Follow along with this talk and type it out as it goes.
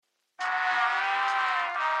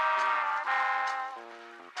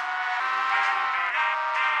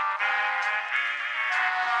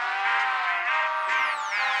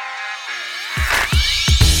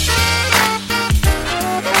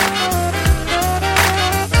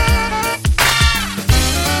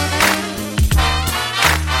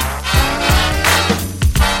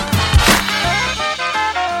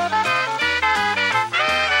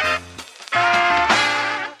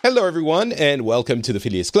everyone, and welcome to the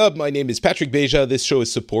Phileas Club. My name is Patrick Beja. This show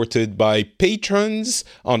is supported by patrons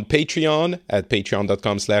on Patreon at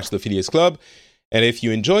patreon.com/the Phileas Club. And if you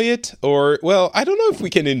enjoy it, or, well, I don't know if we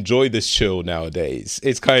can enjoy this show nowadays.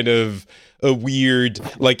 It's kind of a weird,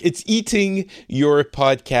 like, it's eating your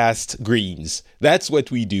podcast greens. That's what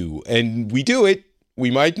we do. And we do it. We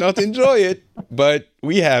might not enjoy it, but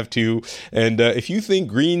we have to. And if you think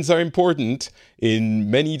greens are important in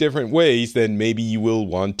many different ways, then maybe you will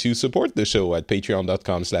want to support the show at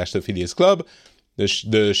patreon.com/the Phileas Club.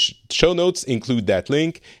 The show notes include that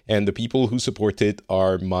link, and the people who support it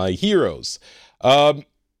are my heroes. I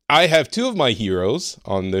have two of my heroes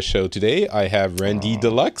on the show today. I have Randy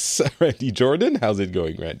Deluxe, Randy Jordan. How's it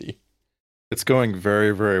going, Randy? It's going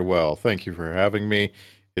very, very well. Thank you for having me.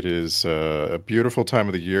 It is a beautiful time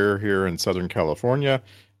of the year here in Southern California,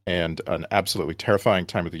 and an absolutely terrifying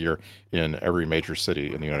time of the year in every major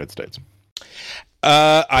city in the United States.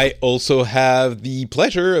 I also have the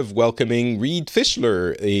pleasure of welcoming Reed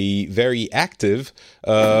Fischler, a very active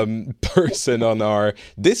person on our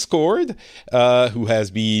Discord, who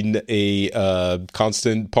has been a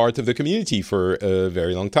constant part of the community for a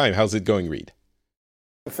very long time. How's it going, Reed?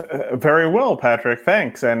 Very well, Patrick.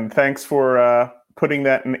 Thanks. And thanks for putting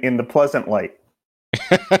that in the pleasant light.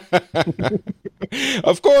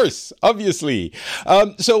 Of course, obviously.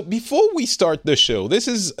 So before we start the show, this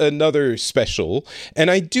is another special,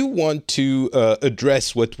 and I do want to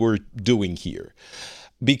address what we're doing here,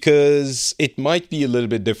 because it might be a little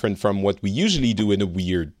bit different from what we usually do in a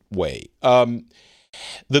weird way.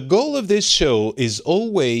 The goal of this show is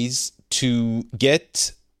always to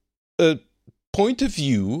get a point of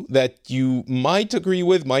view that you might agree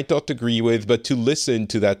with, might not agree with, but to listen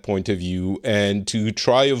to that point of view and to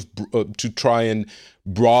try and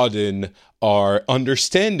broaden our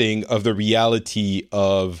understanding of the reality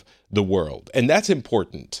of the world. And that's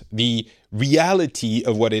important. The reality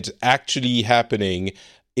of what is actually happening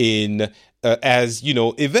in as, you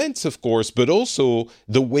know, events, of course, but also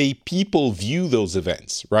the way people view those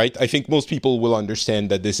events, right? I think most people will understand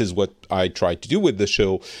that this is what I try to do with the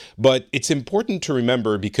show, but it's important to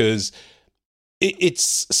remember because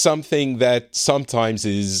it's something that sometimes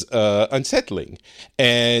is unsettling.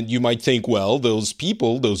 And you might think, well, those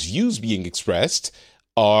people, those views being expressed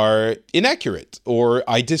are inaccurate, or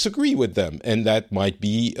I disagree with them. And that might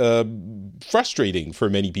be frustrating for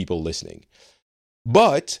many people listening.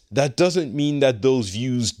 But that doesn't mean that those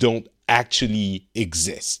views don't actually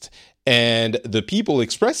exist. And the people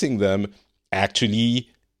expressing them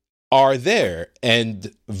actually are there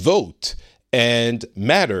and vote and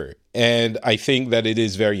matter. And I think that it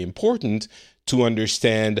is very important to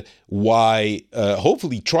understand why,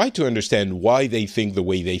 hopefully try to understand why they think the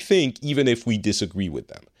way they think, even if we disagree with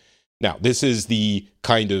them. Now, this is the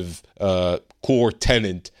kind of core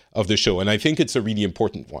tenet of the show, and I think it's a really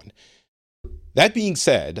important one. That being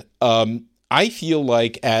said, I feel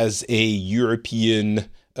like as a European,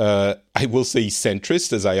 I will say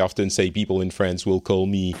centrist, as I often say, people in France will call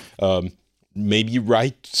me maybe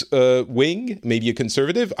right wing, maybe a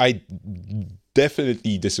conservative. I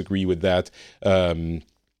definitely disagree with that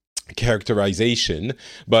characterization,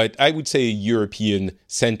 but I would say a European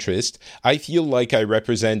centrist. I feel like I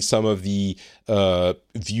represent some of the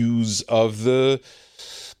views of the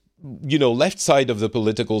left side of the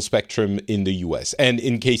political spectrum in the US. And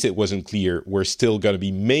in case it wasn't clear, we're still going to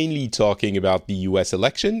be mainly talking about the US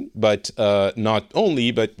election, but not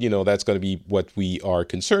only, but, that's going to be what we are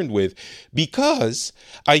concerned with, because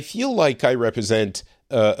I feel like I represent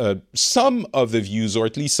some of the views, or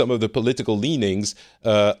at least some of the political leanings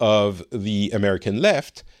of the American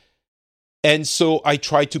left. And so I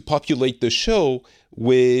try to populate the show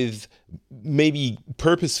with maybe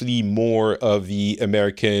purposefully more of the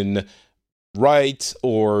American right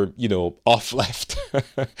or, off-left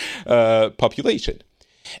population.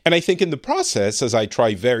 And I think in the process, as I've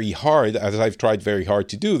tried very hard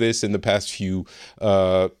to do this in the past few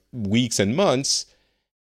weeks and months,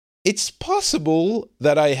 it's possible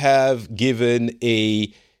that I have given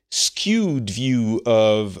a skewed view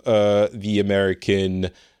of the American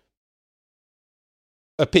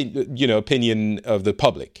opinion of the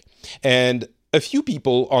public. And a few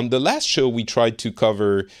people on the last show, we tried to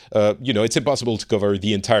cover, it's impossible to cover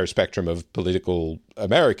the entire spectrum of political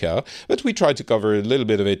America, but we tried to cover a little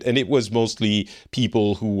bit of it. And it was mostly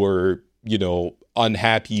people who were,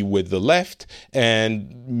 unhappy with the left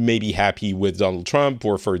and maybe happy with Donald Trump,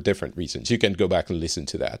 or for different reasons. You can go back and listen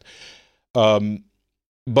to that.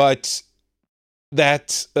 But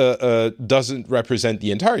that doesn't represent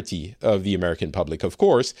the entirety of the American public, of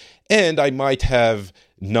course. And I might have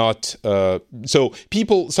not... a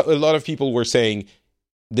lot of people were saying,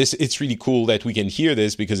 it's really cool that we can hear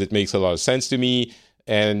this because it makes a lot of sense to me.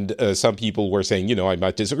 And some people were saying, I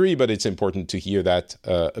might disagree, but it's important to hear that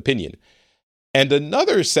opinion. And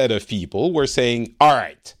another set of people were saying, all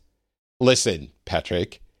right, listen,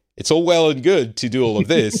 Patrick, it's all well and good to do all of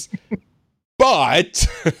this, but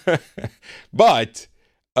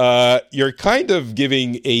you're kind of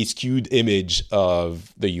giving a skewed image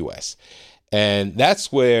of the US. And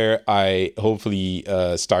that's where I hopefully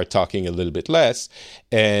start talking a little bit less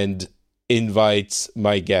and invite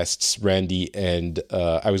my guests, Randy and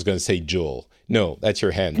I was going to say Joel. No, that's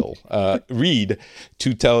your handle. Reed,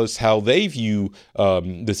 to tell us how they view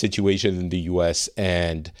the situation in the US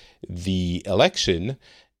and the election.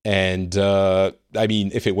 And I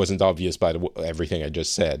mean, if it wasn't obvious by everything I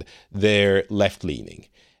just said, they're left-leaning.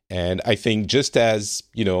 And I think just as,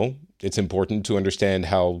 it's important to understand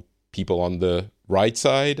how people on the right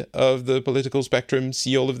side of the political spectrum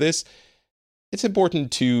see all of this, it's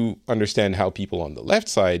important to understand how people on the left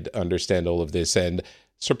side understand all of this. And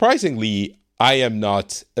surprisingly, I am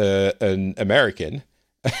not an American.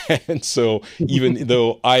 And so even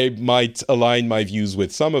though I might align my views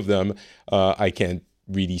with some of them, I can't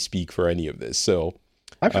really speak for any of this. So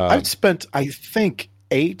I've spent, I think,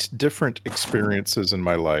 8 different experiences in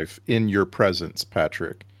my life in your presence,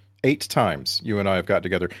 Patrick. 8 times you and I have got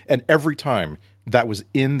together, and every time that was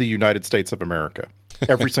in the United States of America,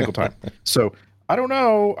 every single time. So I don't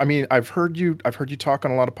know. I mean, I've heard you talk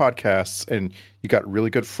on a lot of podcasts, and you got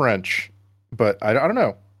really good French, but I don't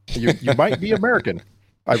know. You might be American.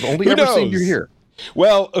 I've only ever seen you here.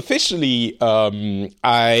 Well, officially,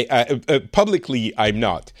 I publicly, I'm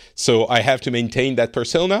not. So I have to maintain that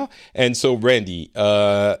persona. And so, Randy,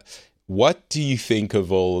 what do you think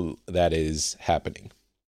of all that is happening?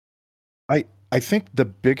 I think the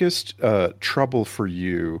biggest trouble for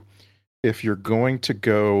you, if you're going to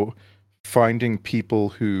go finding people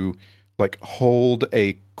who like hold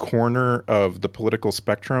a corner of the political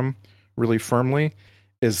spectrum really firmly,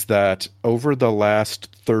 is that over the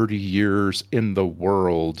last 30 years in the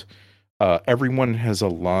world, everyone has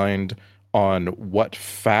aligned on what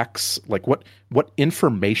facts, like what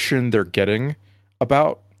information they're getting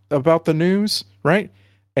about the news, right?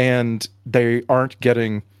 And they aren't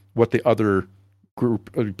getting what the other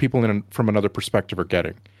group people from another perspective are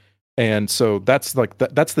getting. And so that's like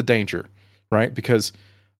that's the danger, right? Because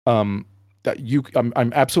I'm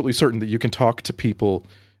absolutely certain that you can talk to people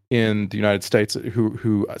in the United States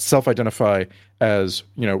who self-identify as,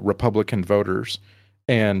 Republican voters,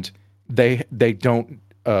 and they're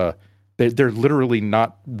literally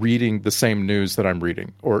not reading the same news that I'm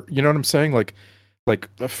reading, or you know what I'm saying? Like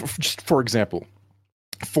just for example,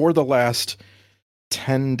 for the last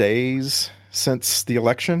 10 days since the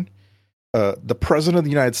election, the president of the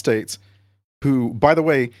United States, who, by the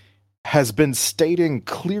way, has been stating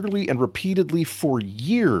clearly and repeatedly for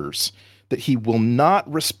years that he will not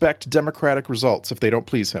respect democratic results if they don't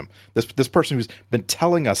please him. This person who's been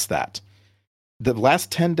telling us that the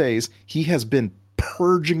last 10 days, he has been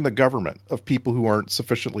purging the government of people who aren't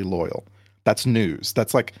sufficiently loyal. That's news.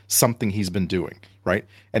 That's like something he's been doing, right?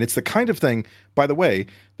 And it's the kind of thing, by the way,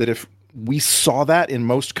 that if we saw that in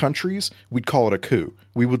most countries, we'd call it a coup.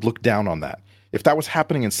 We would look down on that. If that was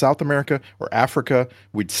happening in South America or Africa,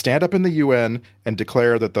 we'd stand up in the UN and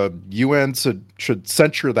declare that the UN should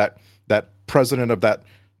censure that president of that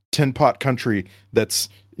tin pot country that's,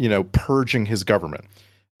 purging his government.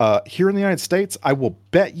 Here in the United States, I will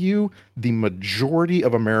bet you the majority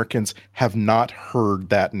of Americans have not heard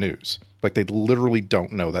that news. Like, they literally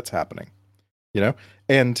don't know that's happening,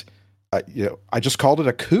 And, I just called it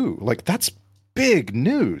a coup. Like, that's big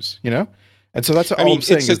news, And so that's all I'm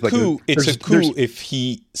saying is like it's a coup if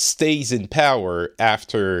he stays in power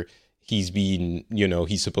after he's been,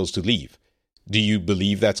 he's supposed to leave. Do you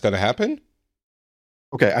believe that's going to happen?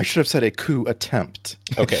 Okay, I should have said a coup attempt.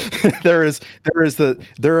 Okay. there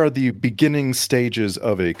are the beginning stages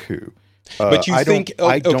of a coup. But you think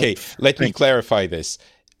let me clarify this.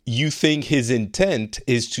 You think his intent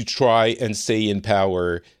is to try and stay in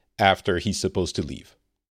power after he's supposed to leave?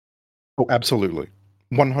 Oh, absolutely.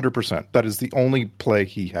 100%. That is the only play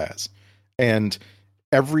he has. And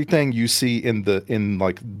everything you see in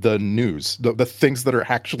the news, the things that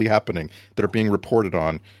are actually happening, that are being reported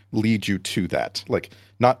on, lead you to that. Like,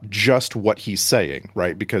 not just what he's saying,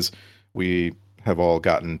 right? Because we have all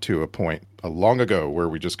gotten to a point long ago where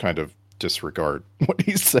we just kind of disregard what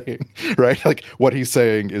he's saying, right? Like, what he's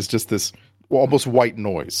saying is just this almost white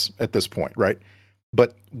noise at this point, right?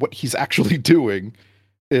 But what he's actually doing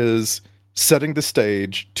is setting the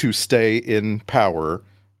stage to stay in power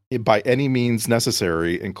by any means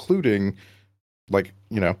necessary, including like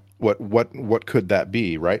what could that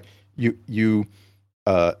be, right? If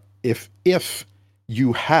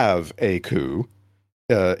you have a coup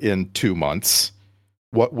in 2 months,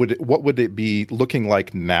 what would it be looking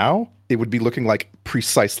like now? It would be looking like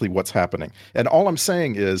precisely what's happening. And all I'm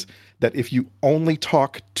saying is that if you only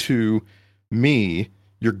talk to me,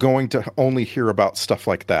 you're going to only hear about stuff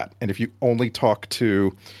like that. And if you only talk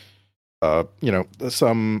to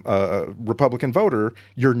some Republican voter,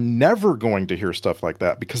 you're never going to hear stuff like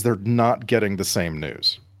that because they're not getting the same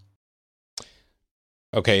news.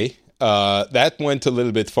 Okay. That went a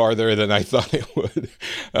little bit farther than I thought it would.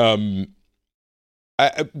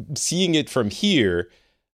 Seeing it from here,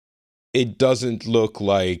 it doesn't look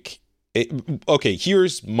like it. Okay,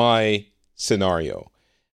 here's my scenario.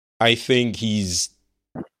 I think he's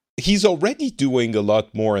already doing a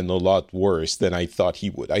lot more and a lot worse than I thought he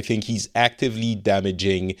would. I think he's actively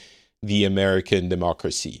damaging the American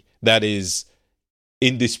democracy. That is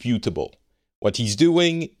indisputable. What he's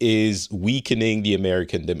doing is weakening the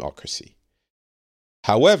American democracy.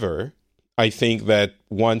 However, I think that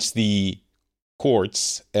once the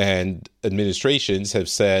courts and administrations have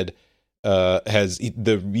said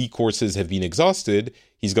the recourses have been exhausted,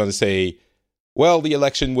 he's going to say, well, the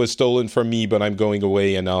election was stolen from me, but I'm going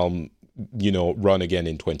away and I'll, run again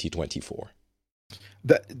in 2024.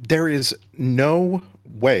 There is no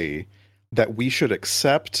way that we should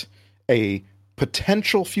accept a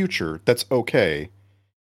potential future that's okay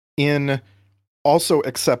in also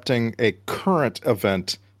accepting a current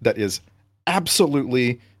event that is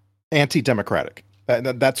absolutely anti-democratic.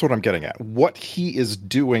 That's what I'm getting at. What he is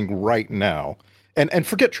doing right now, and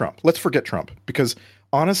forget Trump. Let's forget Trump, because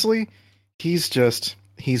honestly, he's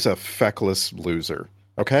a feckless loser.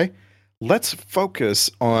 Okay? Let's focus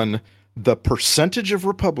on the percentage of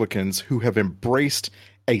Republicans who have embraced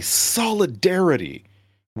a solidarity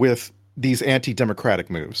with these anti-democratic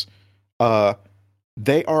moves.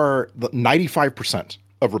 They are 95%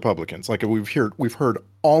 of Republicans. Like we've heard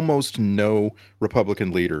almost no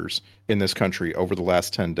Republican leaders in this country over the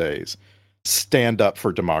last 10 days stand up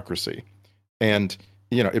for democracy. And,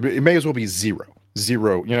 it may as well be zero,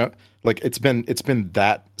 like it's been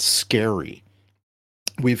that scary.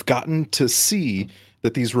 We've gotten to see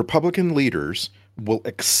that these Republican leaders will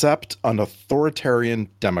accept an authoritarian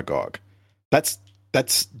demagogue. That's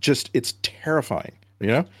just, it's terrifying.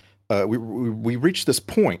 We reached this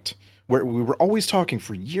point where we were always talking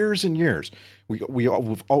for years and years. We've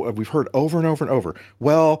heard over and over and over.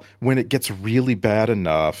 Well, when it gets really bad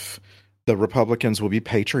enough, the Republicans will be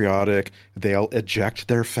patriotic. They'll eject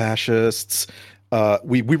their fascists.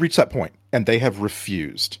 We reached that point, and they have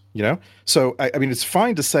refused. So I mean, it's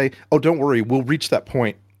fine to say, "Oh, don't worry, we'll reach that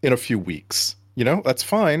point in a few weeks." That's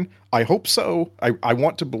fine. I hope so. I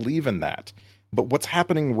want to believe in that. But what's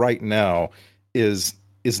happening right now is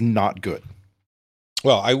not good.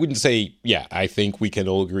 Well, I wouldn't say, I think we can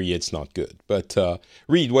all agree it's not good. But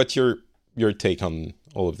Reed, what's your take on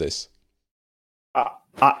all of this?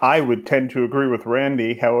 I would tend to agree with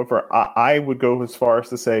Randy. However, I would go as far as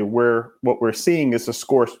to say what we're seeing is a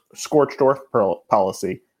scorched earth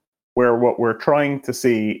policy, where what we're trying to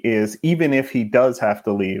see is even if he does have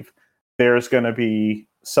to leave, there's going to be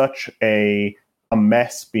such a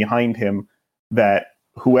mess behind him that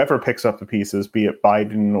whoever picks up the pieces, be it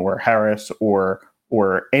Biden or Harris or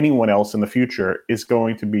anyone else in the future, is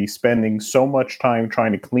going to be spending so much time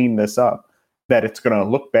trying to clean this up that it's going to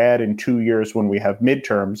look bad in 2 years when we have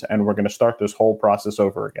midterms and we're going to start this whole process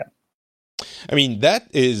over again. I mean, that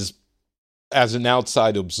is, as an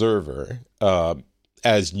outside observer,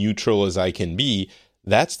 as neutral as I can be,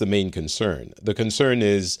 that's the main concern. The concern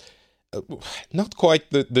is not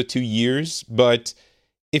quite the 2 years, but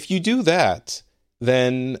if you do that,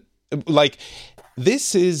 then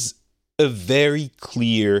this is a very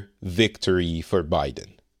clear victory for Biden.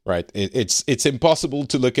 Right? It's impossible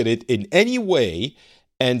to look at it in any way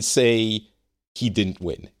and say he didn't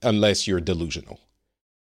win unless you're delusional.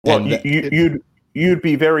 Well, you'd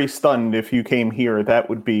be very stunned if you came here. That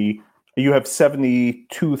would be, you have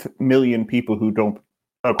 72 million people who don't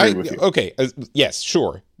agree with you. Okay, yes,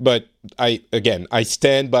 sure. But I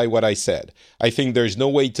stand by what I said. I think there's no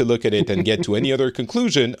way to look at it and get to any other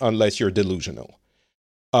conclusion unless you're delusional.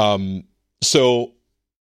 So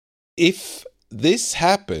if this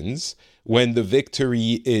happens when the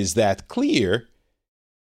victory is that clear,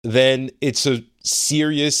 then it's a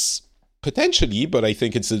serious, potentially, but I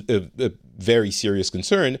think it's a very serious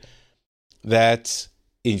concern that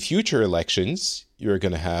in future elections, you're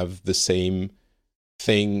going to have the same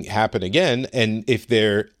thing happen again. And if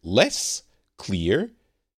they're less clear,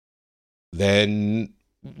 then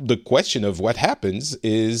the question of what happens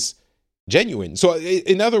is genuine. So,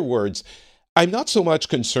 in other words, I'm not so much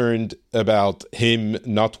concerned about him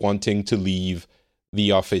not wanting to leave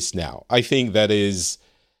the office now. I think that is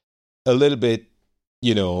a little bit,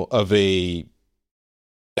 of a,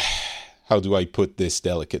 how do I put this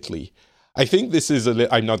delicately? I think this is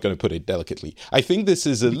I'm not going to put it delicately. I think this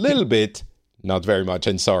is a little bit, not very much,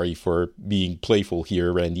 and sorry for being playful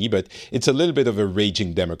here, Randy, but it's a little bit of a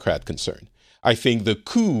raging Democrat concern. I think the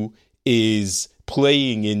coup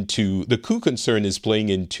concern is playing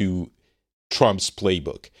into Trump's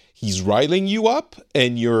playbook. He's riling you up,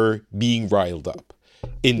 and you're being riled up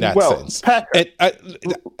in that sense. Patrick,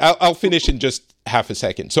 and I'll finish in just half a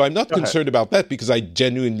second. So I'm not concerned about that because I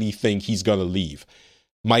genuinely think he's going to leave.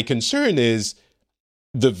 My concern is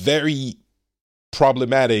the very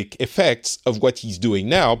problematic effects of what he's doing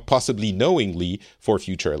now, possibly knowingly, for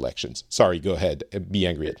future elections. Sorry, go ahead. Be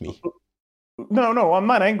angry at me. No, I'm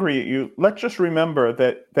not angry at you. Let's just remember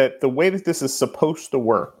that the way that this is supposed to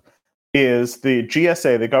work is the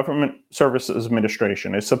GSA, the Government Services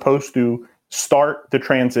Administration, is supposed to start the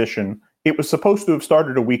transition. It was supposed to have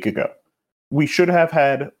started a week ago. We should have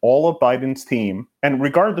had all of Biden's team, and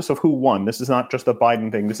regardless of who won, this is not just a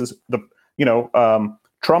Biden thing. This is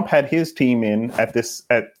Trump had his team in at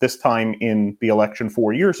this time in the election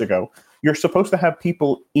 4 years ago. You're supposed to have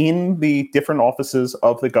people in the different offices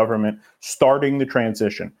of the government starting the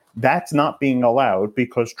transition. That's not being allowed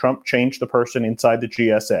because Trump changed the person inside the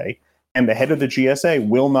GSA, and the head of the GSA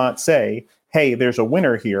will not say, hey, there's a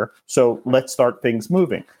winner here, so let's start things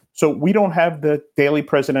moving. So we don't have the daily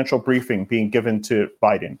presidential briefing being given to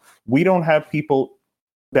Biden. We don't have people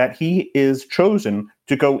that he is chosen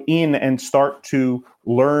to go in and start to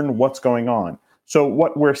learn what's going on. So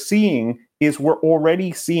what we're seeing is we're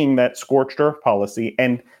already seeing that scorched earth policy,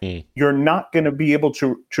 and you're not going to be able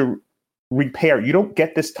to repair. You don't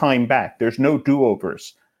get this time back. There's no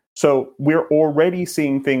do-overs. So we're already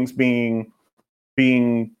seeing things being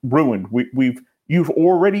ruined. You've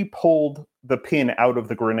already pulled the pin out of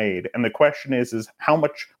the grenade, and the question is how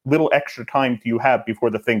much little extra time do you have before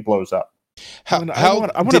the thing blows up? I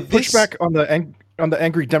want to push back on the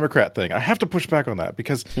angry Democrat thing. I have to push back on that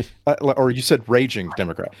because, or you said raging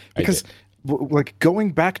Democrat, because like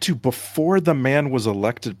going back to before the man was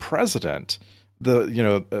elected president,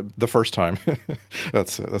 the first time,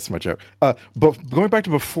 that's my joke. But going back to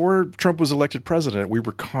before Trump was elected president, we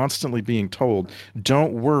were constantly being told,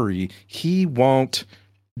 "Don't worry, he won't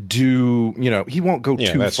do, he won't go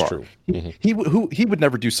too that's far." True. He would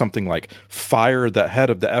never do something like fire the head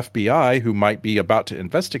of the FBI who might be about to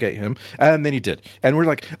investigate him, and then he did. And we're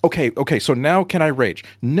like, okay, so now can I rage?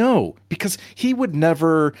 No, because he would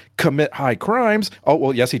never commit high crimes. Oh,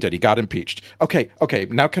 well, yes, he did. He got impeached. Okay,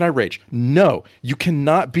 now can I rage? No, you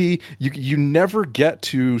cannot be. You never get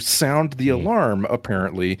to sound the alarm,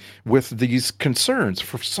 apparently, with these concerns.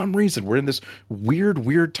 For some reason, we're in this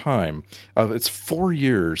weird time. It's 4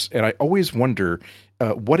 years, and I always wonder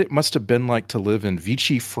what it must have been like to live in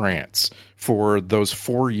Vichy, France for those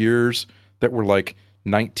 4 years that were like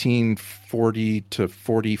 1940 to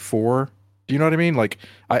 44. Do you know what I mean? Like,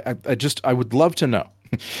 I would love to know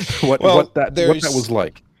what that was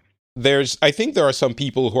like. I think there are some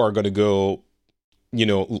people who are going to go,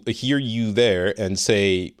 hear you there and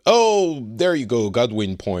say, oh, there you go,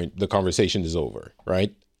 Godwin point, the conversation is over,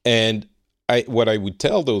 right? And what I would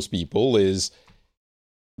tell those people is,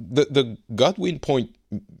 the Godwin point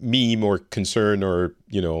meme or concern or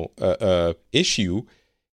issue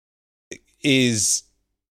is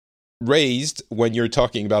raised when you're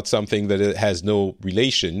talking about something that it has no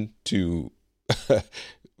relation to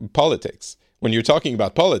politics. When you're talking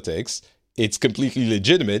about politics, it's completely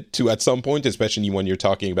legitimate to, at some point, especially when you're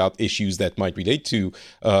talking about issues that might relate to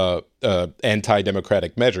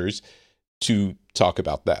anti-democratic measures, to talk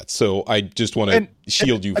about that. So I just want to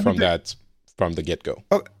shield you from that from the get-go.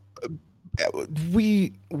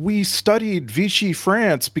 We studied Vichy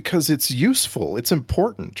France because it's useful, it's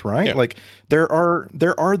important, right? Yeah. Like there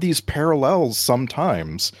are these parallels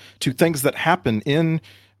sometimes to things that happen in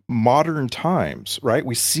modern times, right?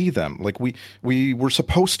 We see them. Like we were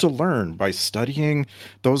supposed to learn by studying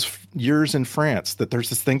those years in France that there's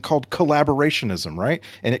this thing called collaborationism, right?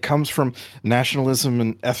 And it comes from nationalism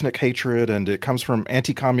and ethnic hatred, and it comes from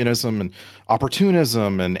anti-communism and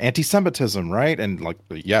opportunism and anti-Semitism, right? And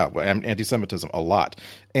anti-Semitism a lot.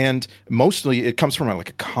 And mostly it comes from like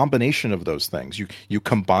a combination of those things. You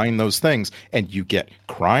combine those things and you get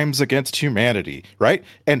crimes against humanity, right?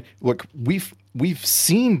 And look, we've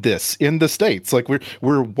seen this in the States. Like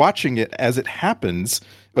we're watching it as it happens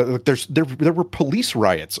There were police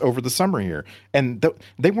riots over the summer here, and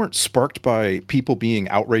they weren't sparked by people being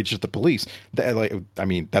outraged at the police.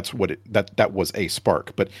 That's what that was a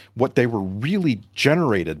spark. But what they were really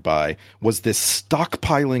generated by was this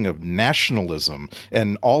stockpiling of nationalism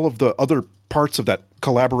and all of the other parts of that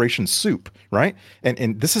collaboration soup, right?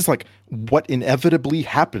 And this is like what inevitably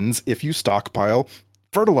happens if you stockpile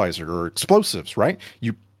fertilizer or explosives, right?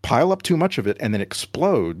 You pile up too much of it and then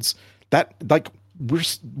explodes. That, like,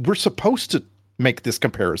 we're supposed to make this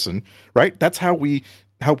comparison, right? That's how we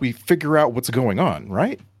figure out what's going on,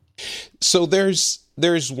 right? So there's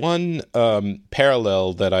one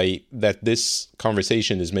parallel that this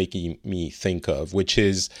conversation is making me think of, which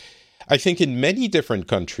is, I think in many different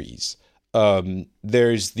countries,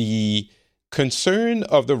 there's the concern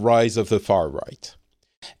of the rise of the far right.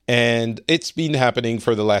 And it's been happening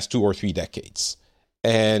for the last 2 or 3 decades.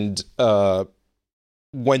 And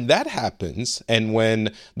when that happens, and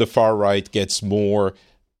when the far right gets more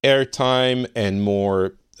airtime and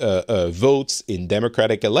more votes in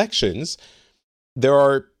democratic elections, there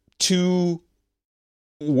are 2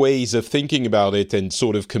 ways of thinking about it and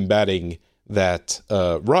sort of combating that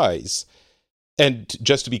rise. And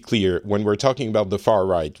just to be clear, when we're talking about the far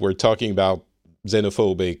right, we're talking about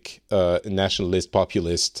xenophobic, nationalist,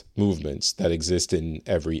 populist movements that exist in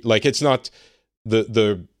every. Like, it's not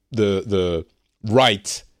the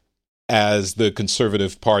right as the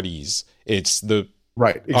conservative parties. It's the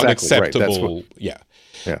right, exactly, unacceptable. Right. Yeah.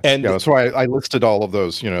 And that's why I listed all of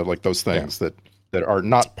those. Like those things that are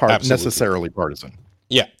not necessarily partisan.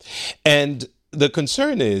 Yeah, and the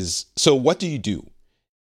concern is, so what do you do?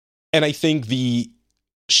 And I think the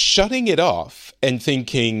shutting it off and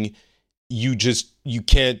thinking you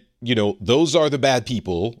can't, those are the bad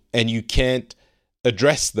people and you can't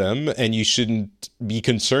address them and you shouldn't be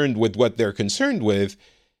concerned with what they're concerned with,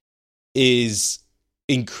 is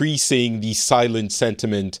increasing the silent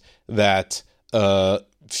sentiment that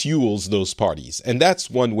fuels those parties. And that's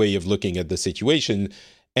one way of looking at the situation.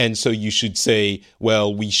 And so you should say,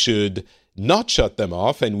 well, we should not shut them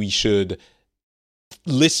off and we should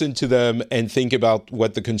listen to them and think about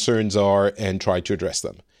what the concerns are and try to address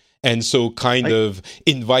them. And so kind of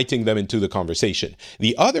inviting them into the conversation.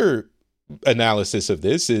 The other analysis of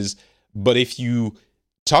this is, but if you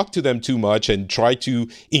talk to them too much and try to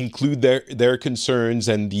include their concerns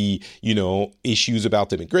and the, issues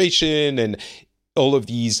about immigration and all of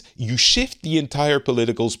these, you shift the entire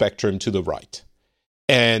political spectrum to the right.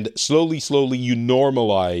 And slowly, you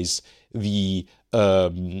normalize the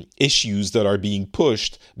issues that are being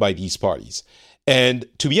pushed by these parties. And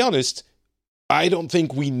to be honest, I don't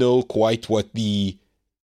think we know quite what the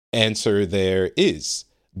answer there is.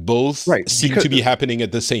 Both seem to be happening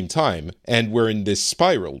at the same time, and we're in this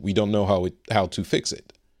spiral. We don't know how to fix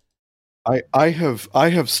it. I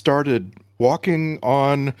have started walking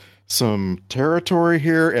on some territory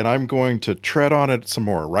here, and I'm going to tread on it some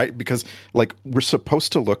more, right? Because we're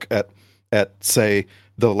supposed to look at say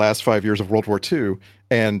the last 5 years of World War II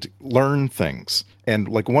and learn things. And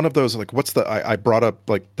one of those, what's I brought up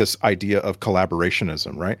this idea of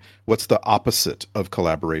collaborationism, right? What's the opposite of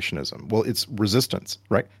collaborationism? Well, it's resistance,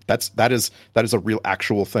 right? That is a real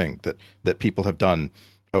actual thing that people have done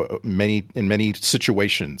in many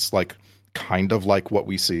situations, kind of like what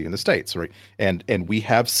we see in the States, right? And we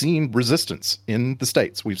have seen resistance in the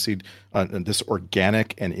States. We've seen this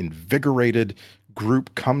organic and invigorated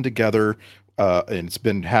group come together, and it's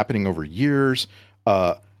been happening over years.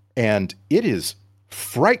 And it is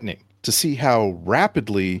frightening to see how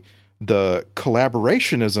rapidly the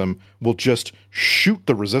collaborationism will just shoot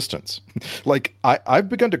the resistance. I've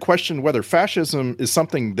begun to question whether fascism is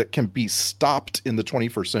something that can be stopped in the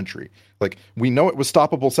 21st century. We know it was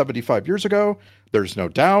stoppable 75 years ago. There's no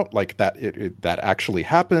doubt that actually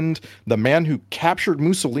happened. The man who captured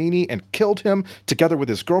Mussolini and killed him together with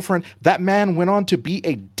his girlfriend, that man went on to be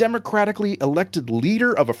a democratically elected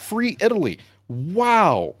leader of a free Italy.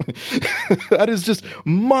 Wow. That is just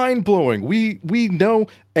mind-blowing. We know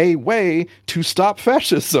a way to stop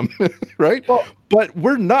fascism, right? Well, but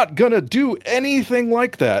we're not going to do anything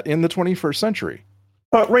like that in the 21st century.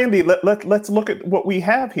 But Randy, let's look at what we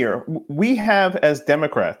have here. We have, as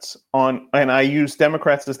Democrats, and I use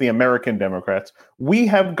Democrats as the American Democrats, we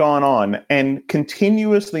have gone on and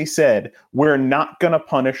continuously said we're not going to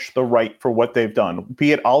punish the right for what they've done.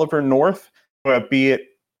 Be it Oliver North, be it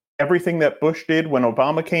everything that Bush did when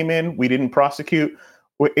Obama came in, we didn't prosecute.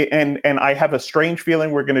 And I have a strange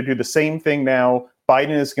feeling we're going to do the same thing now.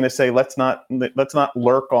 Biden is going to say, let's not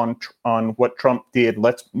lurk on what Trump did.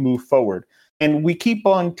 Let's move forward. And we keep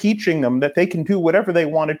on teaching them that they can do whatever they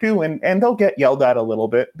want to do, and they'll get yelled at a little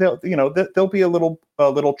bit. They'll be a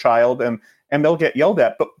little child, and they'll get yelled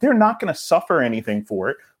at, but they're not going to suffer anything for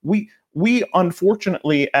it. We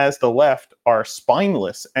unfortunately, as the left, are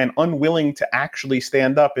spineless and unwilling to actually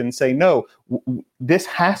stand up and say, no, this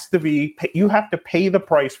has to be, you have to pay the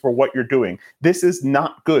price for what you're doing. This is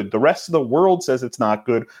not good. The rest of the world says it's not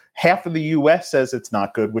good. Half of the US says it's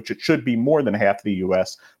not good, which it should be more than half the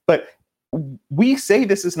US. But we say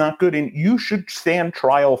this is not good, and you should stand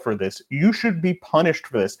trial for this. You should be punished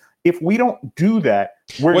for this. If we don't do that,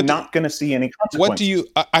 we're not going to see any consequences.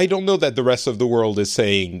 I don't know that the rest of the world is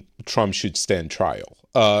saying Trump should stand trial.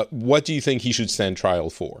 What do you think he should stand trial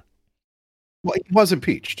for? Well, he was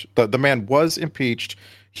impeached. The man was impeached.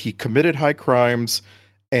 He committed high crimes,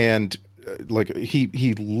 and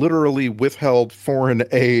he literally withheld foreign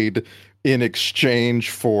aid in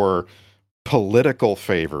exchange for political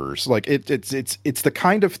favors. Like it's the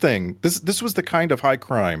kind of thing. This was the kind of high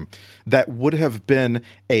crime that would have been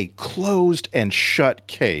a closed and shut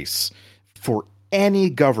case for any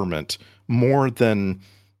government more than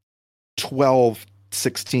 12,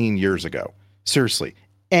 16 years ago. Seriously,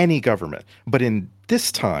 any government. But in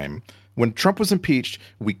this time, when Trump was impeached,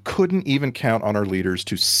 we couldn't even count on our leaders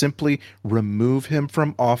to simply remove him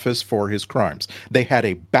from office for his crimes. They had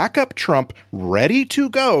a backup Trump ready to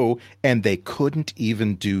go, and they couldn't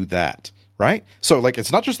even do that, right? So,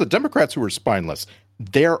 it's not just the Democrats who are spineless.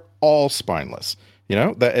 They're all spineless, you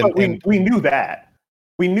know? We knew that.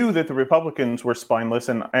 We knew that the Republicans were spineless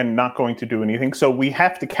and not going to do anything, so we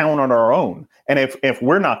have to count on our own. And if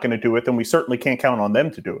we're not going to do it, then we certainly can't count on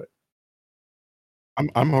them to do it.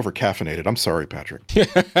 I'm over caffeinated. I'm sorry, Patrick.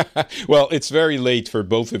 Well, it's very late for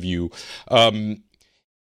both of you.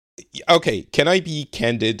 Okay, can I be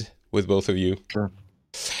candid with both of you? Sure.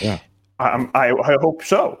 Yeah. I hope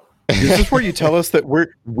so. Is this where you tell us that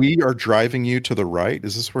we are driving you to the right?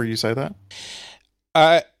 Is this where you say that?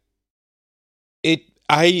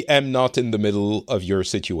 I am not in the middle of your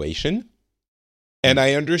situation, and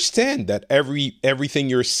I understand that everything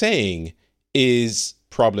you're saying is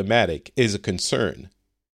problematic, is a concern.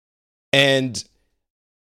 And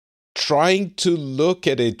trying to look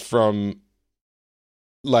at it from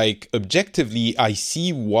objectively, I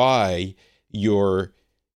see why you're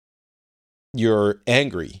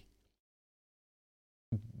angry.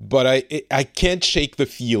 But I can't shake the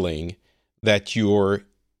feeling that you're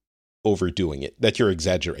overdoing it, that you're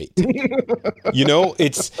exaggerating.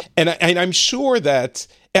 And I'm sure that,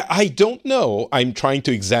 I don't know, I'm trying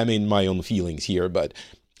to examine my own feelings here, but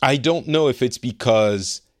I don't know if it's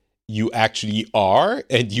because you actually are,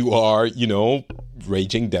 and you are,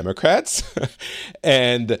 raging Democrats,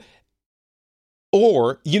 because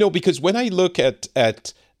when I look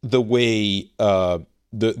at the way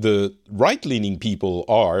the right-leaning people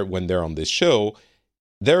are when they're on this show,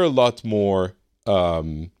 they're a lot more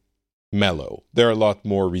mellow. They're a lot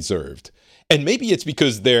more reserved. And maybe it's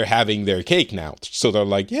because they're having their cake now. So they're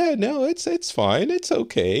like, yeah, no, it's fine. It's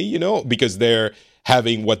okay, because they're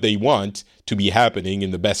having what they want to be happening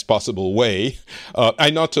in the best possible way.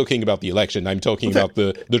 I'm not talking about the election. I'm talking about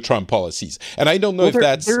the Trump policies. And I don't know if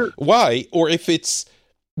that's why, or if it's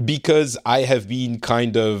because I have been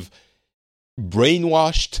kind of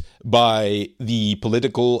brainwashed by the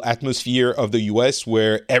political atmosphere of the US,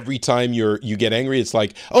 where every time you get angry, it's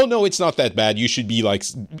like, oh no, it's not that bad. You should be like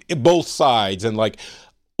both sides, and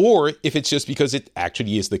or if it's just because it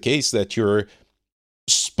actually is the case that you're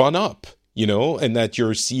spun up, and that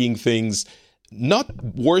you're seeing things not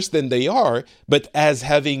worse than they are, but as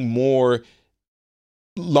having more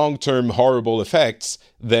long-term horrible effects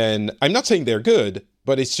than, I'm not saying they're good,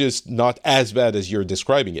 but it's just not as bad as you're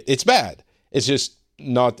describing it. It's bad. It's just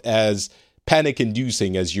not as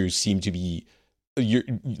panic-inducing as you seem to be you're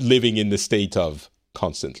living in the state of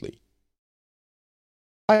constantly.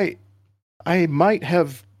 I might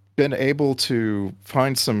have been able to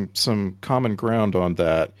find some common ground on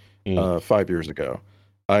that 5 years ago.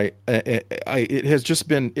 It has just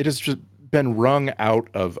been wrung out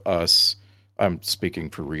of us. I'm speaking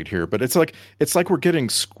for Reed here, but it's like we're getting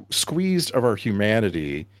squeezed of our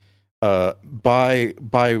humanity by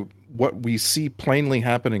what we see plainly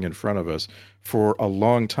happening in front of us for a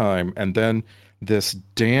long time, and then this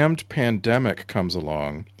damned pandemic comes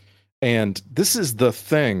along, and this is the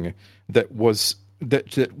thing that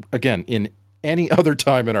again, in any other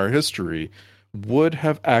time in our history, would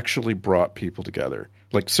have actually brought people together.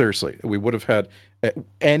 Like, seriously, we would have had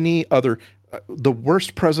any other, the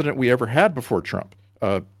worst president we ever had before Trump,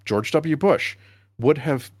 George W. Bush, would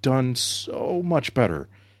have done so much better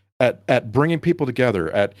at bringing people together,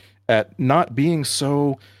 at not being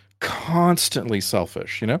so constantly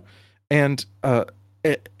selfish, and there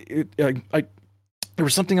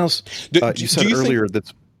was something else you said earlier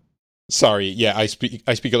that's. Sorry, yeah, I speak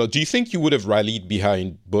a lot. Do you think you would have rallied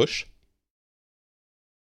behind Bush?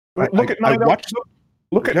 Look at 9/11.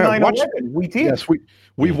 Look at 9/11. We did. Yes,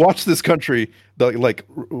 we watched this country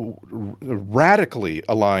radically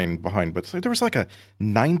align behind, but there was like a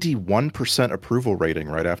 91% approval rating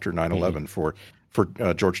right after 9/11 for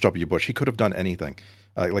George W. Bush. He could have done anything.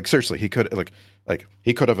 Seriously, he could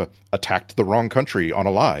he could have attacked the wrong country on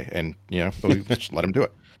a lie, and just let him do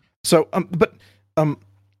it. So, I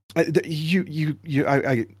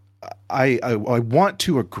want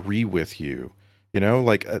to agree with you,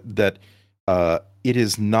 that it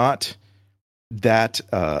is not that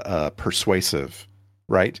persuasive,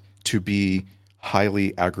 right, to be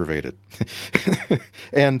highly aggravated.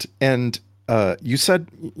 and you said,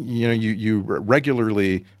 you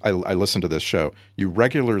regularly, I listen to this show, you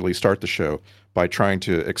regularly start the show by trying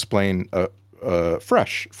to explain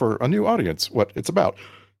fresh for a new audience what it's about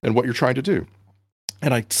and what you're trying to do.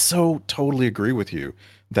 And I so totally agree with you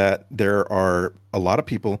that there are a lot of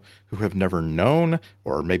people who have never known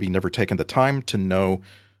or maybe never taken the time to know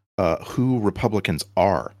who Republicans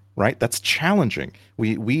are, right? That's challenging.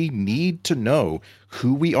 We need to know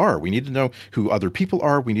who we are. We need to know who other people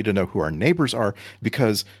are. We need to know who our neighbors are,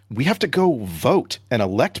 because we have to go vote and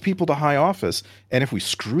elect people to high office. And if we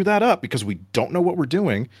screw that up because we don't know what we're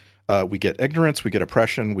doing, we get ignorance, we get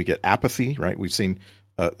oppression, we get apathy, right? We've seen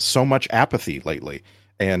so much apathy lately,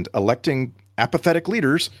 and electing apathetic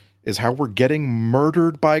leaders is how we're getting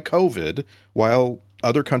murdered by COVID while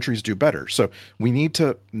other countries do better. So we need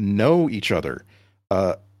to know each other.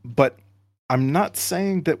 But I'm not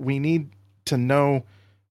saying that we need to know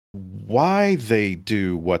why they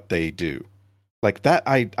do what they do. Like that,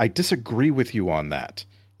 I disagree with you on that,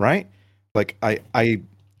 right? Like I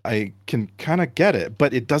can kind of get it,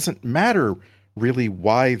 but it doesn't matter really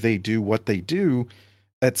why they do what they do.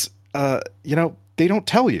 It's they don't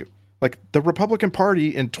tell you. Like the Republican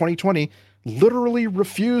Party in 2020 literally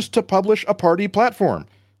refused to publish a party platform.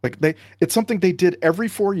 Like it's something they did every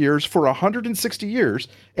 4 years for 160 years,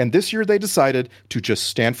 and this year they decided to just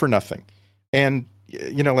stand for nothing. And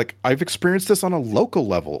I've experienced this on a local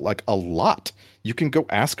level, like a lot. You can go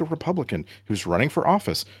ask a Republican who's running for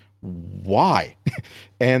office why,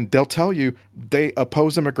 and they'll tell you they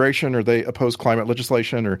oppose immigration, or they oppose climate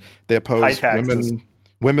legislation, or they oppose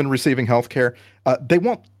women receiving health care. They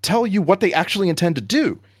won't tell you what they actually intend to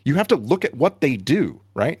do. You have to look at what they do,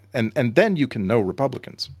 right? And then you can know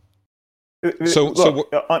Republicans.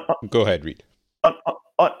 Go ahead, Reed.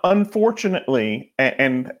 Unfortunately,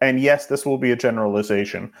 and yes, this will be a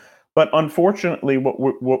generalization, but unfortunately,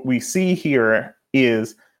 what we see here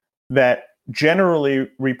is that generally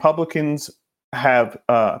Republicans have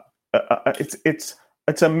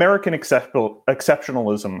it's American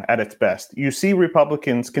exceptionalism at its best. You see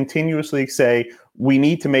Republicans continuously say, we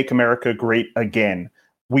need to make America great again.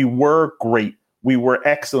 We were great. We were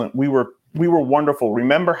excellent. We were wonderful.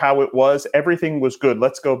 Remember how it was? Everything was good.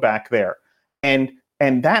 Let's go back there. And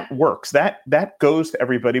that works. That goes to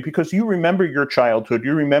everybody, because you remember your childhood.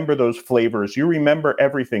 You remember those flavors. You remember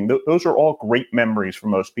everything. Those are all great memories for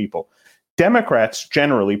most people. Democrats,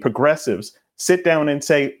 generally, progressives, sit down and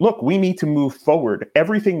say, look, we need to move forward.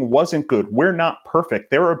 Everything wasn't good. We're not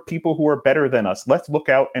perfect. There are people who are better than us. Let's look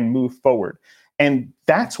out and move forward. And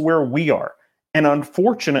that's where we are. And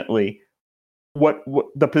unfortunately, what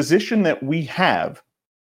the position that we have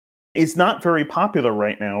is not very popular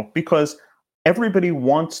right now, because everybody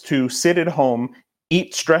wants to sit at home,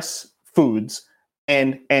 eat stress foods,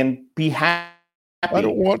 and be happy. I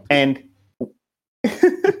don't want to. And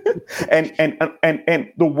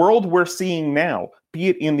and the world we're seeing now, be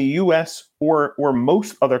it in the U.S. or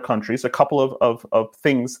most other countries, a couple of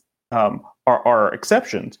things are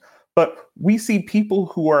exceptions, but we see people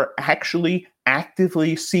who are actually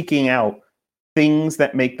actively seeking out things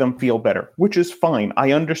that make them feel better, which is fine.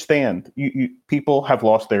 I understand. People have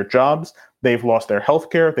lost their jobs, they've lost their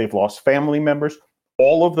healthcare, they've lost family members.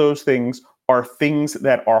 All of those things are things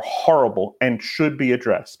that are horrible and should be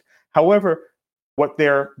addressed. However, what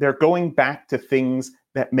they're going back to things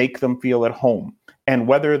that make them feel at home, and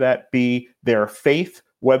whether that be their faith,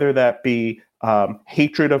 whether that be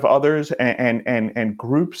hatred of others and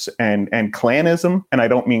groups and clanism, and I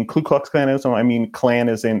don't mean Ku Klux Klanism, I mean clan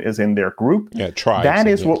is in their group. Yeah, tribes. That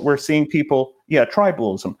is what we're seeing people. Yeah,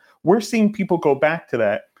 tribalism. We're seeing people go back to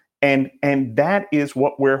that, and that is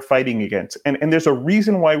what we're fighting against. And there's a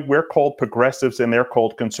reason why we're called progressives and they're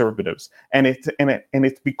called conservatives, and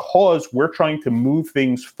it's because we're trying to move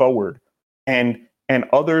things forward, and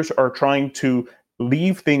others are trying to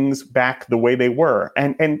leave things back the way they were.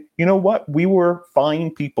 And you know what? We were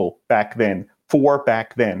fine people back then,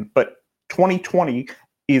 but 2020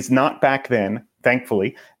 is not back then,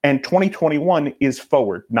 thankfully, and 2021 is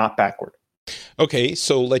forward, not backward. Okay,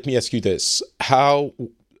 so let me ask you this. How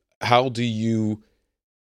do you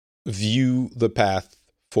view the path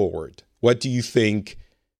forward? What do you think,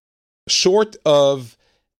 short of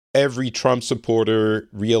every Trump supporter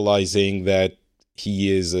realizing that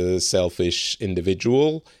he is a selfish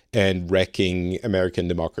individual and wrecking American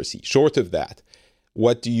democracy, short of that,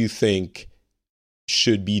 what do you think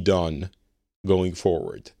should be done going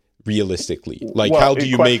forward, realistically? Like, how do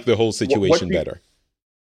you make the whole situation better?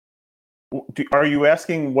 Are you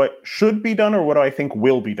asking what should be done or what I think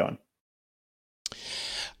will be done?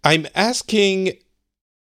 I'm asking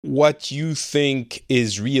what you think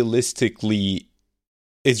is realistic to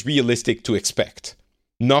expect,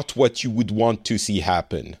 not what you would want to see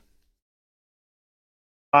happen.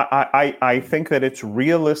 I think that it's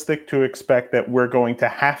realistic to expect that we're going to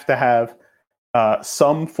have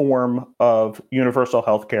some form of universal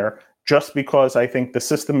health care, just because I think the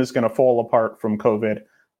system is going to fall apart from COVID.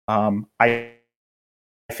 I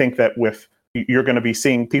think that you're going to be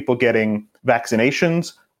seeing people getting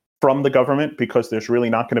vaccinations from the government because there's really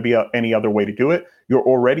not going to be any other way to do it. You're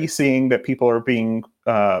already seeing that people are being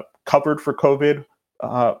covered for COVID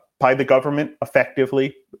by the government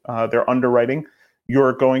effectively. They're underwriting.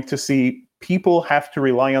 You're going to see people have to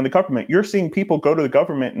rely on the government. You're seeing people go to the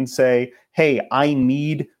government and say, hey, I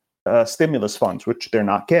need stimulus funds, which they're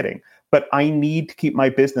not getting. But I need to keep my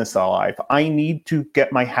business alive. I need to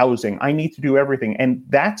get my housing. I need to do everything. And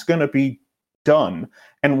that's going to be done.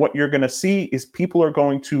 And what you're going to see is people are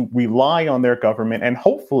going to rely on their government. And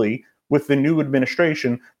hopefully, with the new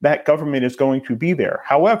administration, that government is going to be there.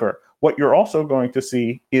 However, what you're also going to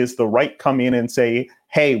see is the right come in and say,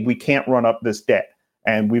 hey, we can't run up this debt.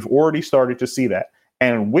 And we've already started to see that.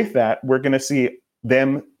 And with that, we're going to see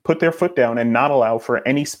them put their foot down and not allow for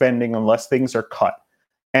any spending unless things are cut.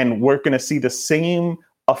 And we're going to see the same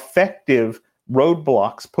effective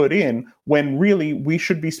roadblocks put in when really we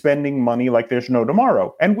should be spending money like there's no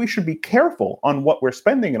tomorrow. And we should be careful on what we're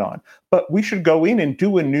spending it on. But we should go in and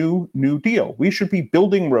do a new deal. We should be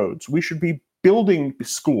building roads. We should be building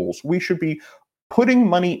schools. We should be putting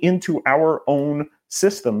money into our own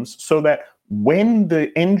systems so that when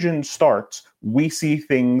the engine starts, we see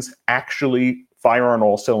things actually fire on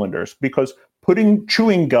all cylinders. Because putting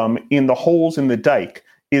chewing gum in the holes in the dike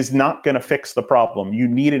is not going to fix the problem. You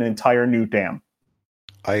need an entire new dam.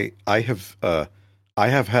 I have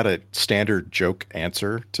had a standard joke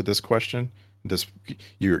answer to this question.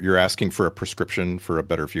 You're asking for a prescription for a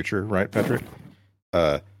better future, right, Patrick?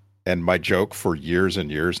 And my joke for years and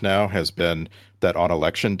years now has been that on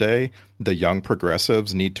election day, the young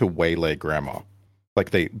progressives need to waylay grandma.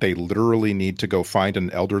 Like they literally need to go find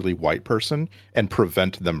an elderly white person and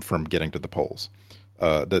prevent them from getting to the polls.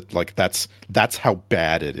 That's how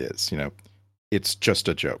bad it is. It's just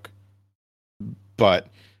a joke. But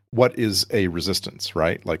what is a resistance,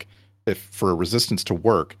 right? Like, if for a resistance to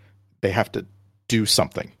work, they have to do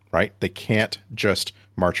something, right? They can't just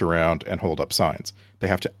march around and hold up signs. They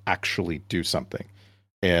have to actually do something.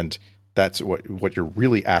 And that's what you're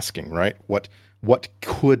really asking, right? What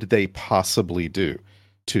could they possibly do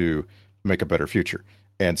to make a better future?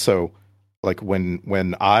 And so, like,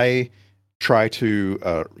 when I try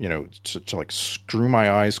to like screw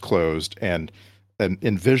my eyes closed and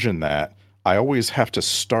envision that, I always have to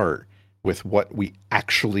start with what we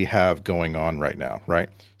actually have going on right now, right?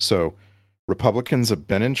 So Republicans have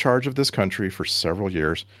been in charge of this country for several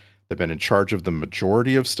years. They've been in charge of the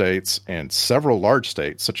majority of states and several large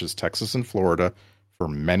states, such as Texas and Florida, for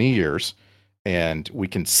many years. And we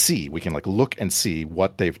can look and see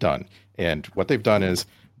what they've done. And what they've done is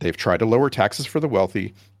they've tried to lower taxes for the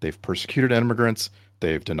wealthy. They've persecuted immigrants.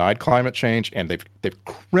 They've denied climate change, and they've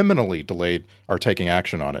criminally delayed our taking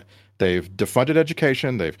action on it. They've defunded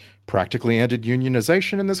education. They've practically ended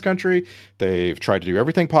unionization in this country. They've tried to do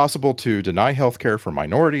everything possible to deny health care for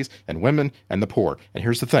minorities and women and the poor. And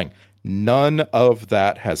here's the thing. None of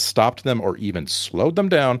that has stopped them or even slowed them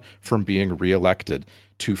down from being reelected.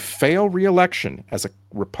 To fail reelection as a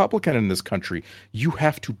Republican in this country, you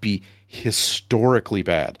have to be historically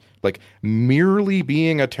bad. Like, merely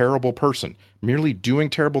being a terrible person, merely doing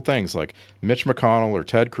terrible things like Mitch McConnell or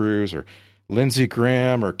Ted Cruz or Lindsey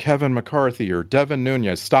Graham or Kevin McCarthy or Devin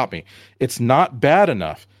Nunes, stop me. It's not bad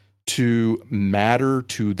enough to matter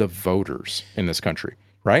to the voters in this country,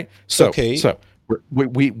 right? So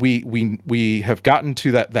we have gotten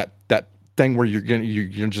to thing where you're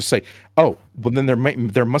gonna just say, oh, well then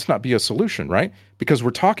there must not be a solution, right? Because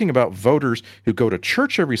we're talking about voters who go to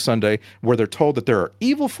church every Sunday where they're told that there are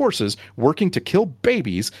evil forces working to kill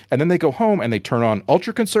babies, and then they go home and they turn on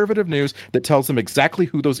ultra-conservative news that tells them exactly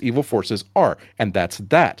who those evil forces are, and that's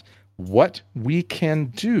that. What we can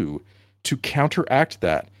do to counteract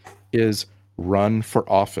that is run for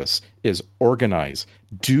office, is organize,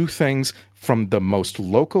 do things from the most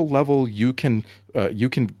local level you can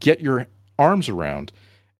get your arms around,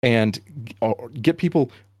 and get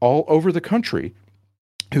people all over the country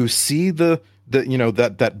who see the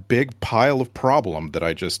that big pile of problem that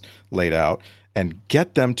I just laid out, and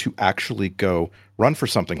get them to actually go run for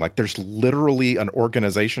something. Like, there's literally an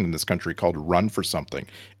organization in this country called Run for Something,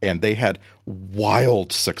 and they had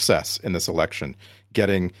wild success in this election,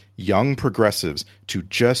 getting young progressives to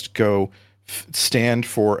just go stand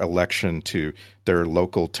for election to their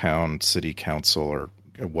local town city council or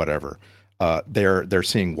whatever. They're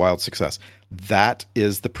seeing wild success. That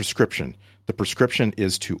is the prescription. The prescription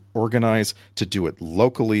is to organize, to do it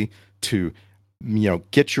locally, to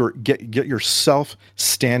get yourself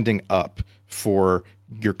standing up for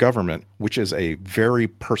your government, which is a very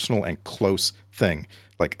personal and close thing.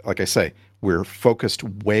 Like I say, we're focused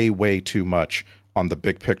way too much on the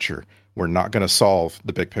big picture. We're not going to solve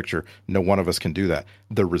the big picture. No one of us can do that.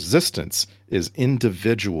 The resistance is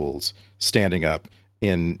individuals standing up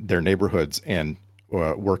in their neighborhoods and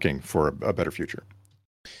working for a better future.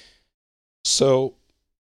 So,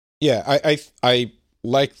 yeah, I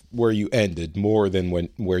like where you ended more than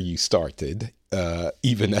where you started,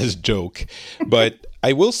 even as a joke. But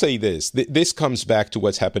I will say this. This comes back to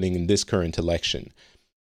what's happening in this current election.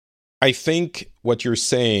 I think what you're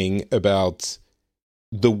saying about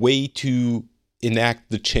the way to enact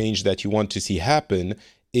the change that you want to see happen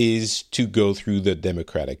is to go through the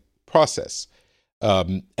democratic process.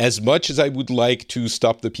 As much as I would like to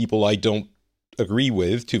stop the people I don't agree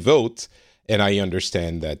with to vote, and I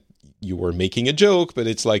understand that you were making a joke, but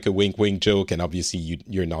it's like a wink joke, and obviously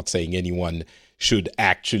you're not saying anyone should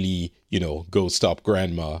actually, go stop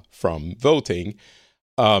grandma from voting.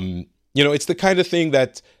 It's the kind of thing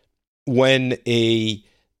that when a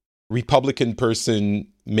Republican person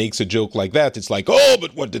makes a joke like that, it's like, oh,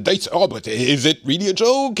 but what did they say? Oh, but is it really a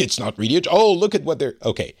joke? It's not really a joke. Oh, look at what they're...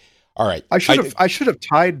 Okay. All right. I should have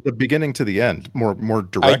tied the beginning to the end more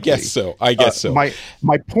directly. I guess so.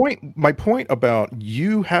 My point about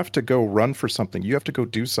you have to go run for something, you have to go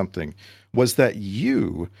do something, was that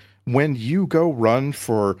when you go run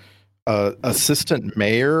for assistant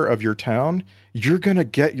mayor of your town, you're going to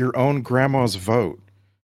get your own grandma's vote.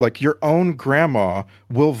 Like, your own grandma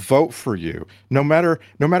will vote for you, no matter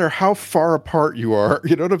how far apart you are.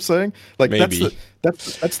 You know what I'm saying? Like, maybe.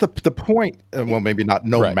 that's the point. Well, maybe not.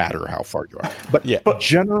 No matter how far you are, but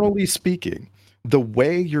generally speaking, the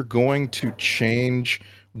way you're going to change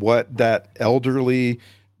what that elderly,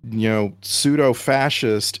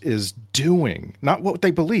 pseudo-fascist is doing, not what they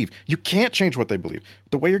believe. You can't change what they believe.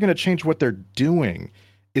 The way you're going to change what they're doing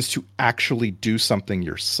is to actually do something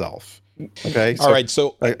yourself. Okay. All right.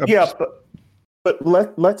 So but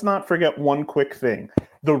let's not forget one quick thing.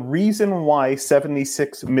 The reason why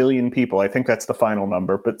 76 million people, I think that's the final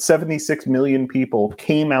number, but 76 million people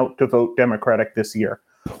came out to vote Democratic this year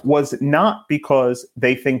was not because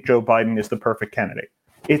they think Joe Biden is the perfect candidate.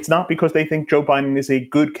 It's not because they think Joe Biden is a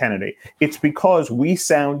good candidate. It's because we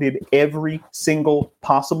sounded every single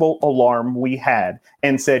possible alarm we had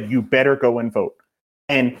and said, you better go and vote.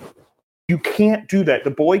 And you can't do that.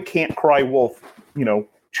 The boy can't cry wolf,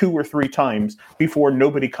 2 or 3 times before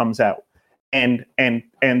nobody comes out. And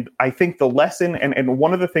I think the lesson, and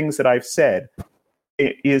one of the things that I've said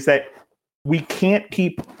is that we can't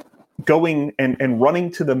keep going and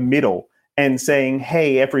running to the middle and saying,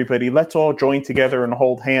 hey, everybody, let's all join together and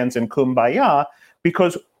hold hands and kumbaya,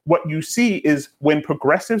 because what you see is when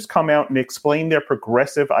progressives come out and explain their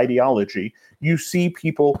progressive ideology, you see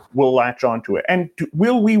people will latch onto it. And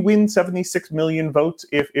will we win 76 million votes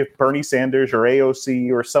if Bernie Sanders or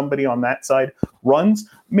AOC or somebody on that side runs?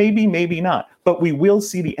 Maybe, maybe not. But we will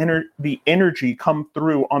see the energy come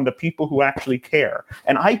through on the people who actually care.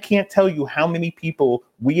 And I can't tell you how many people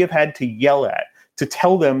we have had to yell at to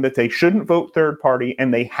tell them that they shouldn't vote third party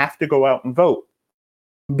and they have to go out and vote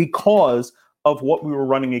because of what we were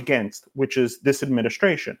running against, which is this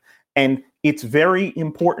administration. And it's very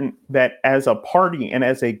important that as a party and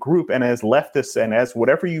as a group and as leftists and as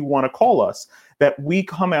whatever you want to call us, that we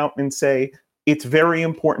come out and say, it's very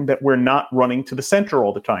important that we're not running to the center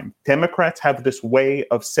all the time. Democrats have this way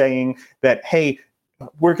of saying that, hey,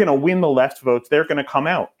 we're going to win the left votes. They're going to come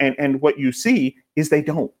out. And what you see is they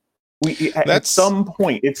don't. At some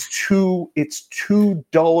point, it's too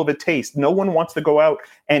dull of a taste. No one wants to go out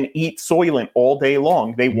and eat Soylent all day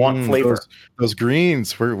long. They want flavor. Those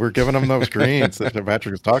greens, we're giving them those greens that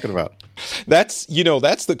Patrick was talking about. That's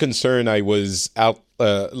the concern I was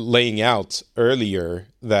laying out earlier.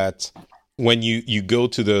 That when you go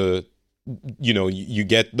to the, you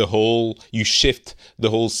get you shift the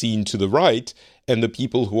whole scene to the right, and the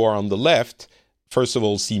people who are on the left, first of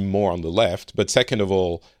all, seem more on the left, but second of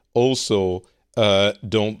all, also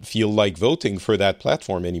don't feel like voting for that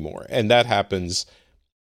platform anymore. And that happens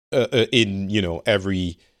in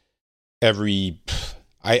every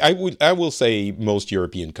I will say most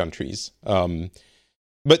European countries.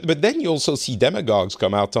 But then you also see demagogues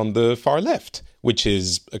come out on the far left, which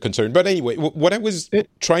is a concern. But anyway, what I was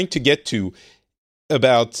trying to get to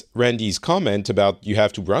about Randy's comment about you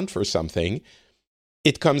have to run for something,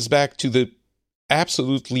 it comes back to the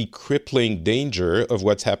absolutely crippling danger of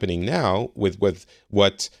what's happening now with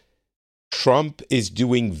what Trump is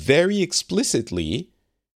doing very explicitly,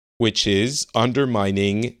 which is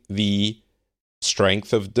undermining the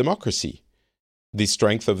strength of democracy, the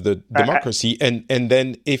strength of the democracy. And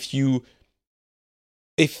then if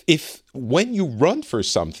when you run for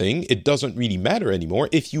something, it doesn't really matter anymore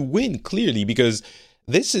if you win clearly, because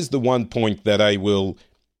this is the one point that I will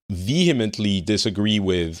vehemently disagree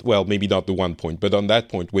with. Well, maybe not the one point, but on that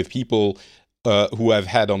point with people who I've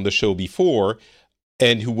had on the show before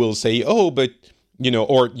and who will say, oh, but,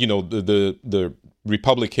 the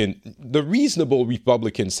Republican, the reasonable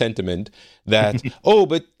Republican sentiment that, oh,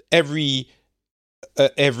 but every how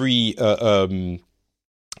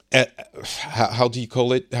do you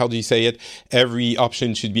call it? How do you say it? Every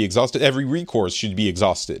option should be exhausted. Every recourse should be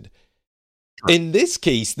exhausted. Sure. In this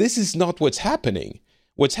case, this is not what's happening.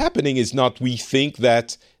 What's happening is not we think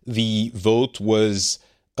that the vote was,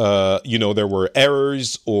 there were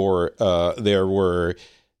errors or there were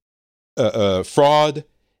fraud,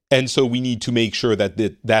 and so we need to make sure that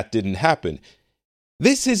that didn't happen.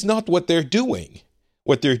 This is not what they're doing.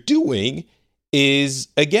 What they're doing is,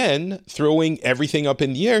 again, throwing everything up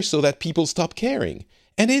in the air so that people stop caring.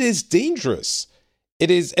 And it is dangerous.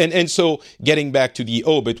 It is, and so getting back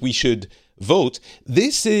to but we should vote,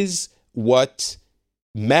 this is what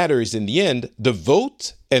matters in the end. The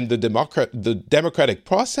vote and the democratic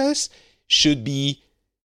process should be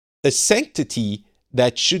a sanctity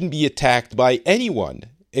that shouldn't be attacked by anyone,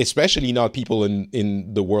 especially not people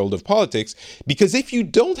in the world of politics, because if you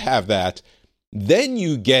don't have that, then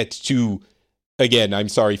you get to, again, I'm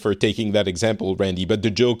sorry for taking that example, Randy, but the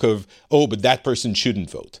joke of, but that person shouldn't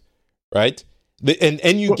vote, right?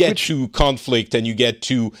 And you get to conflict and you get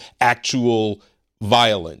to actual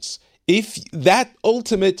violence. If that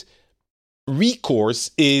ultimate recourse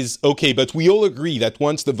is, okay, but we all agree that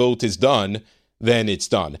once the vote is done, then it's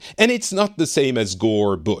done. And it's not the same as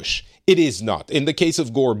Gore-Bush. It is not. In the case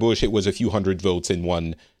of Gore-Bush, it was a few hundred votes in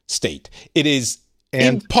one state. It is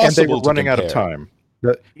impossible and they were running to out of time.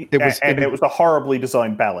 It was a horribly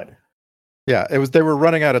designed ballot. Yeah, they were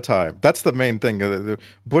running out of time. That's the main thing.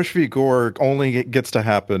 Bush v. Gore only gets to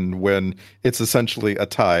happen when it's essentially a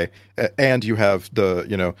tie, and you have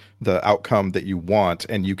the outcome that you want,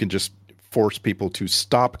 and you can just force people to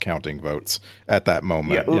stop counting votes at that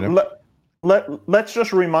moment. Yeah, let's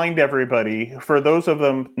just remind everybody, for those of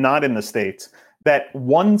them not in the States, that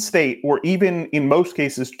one state, or even in most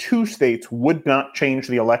cases 2 states, would not change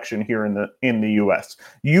the election here in the U.S.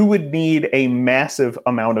 You would need a massive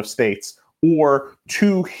amount of states, or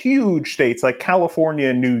 2 huge states like California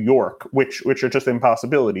and New York, which are just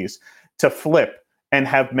impossibilities, to flip and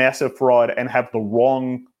have massive fraud and have the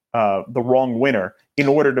wrong winner in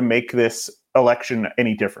order to make this election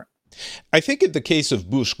any different. I think in the case of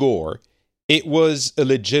Bush-Gore, it was a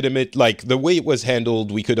legitimate, like the way it was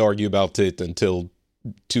handled, we could argue about it until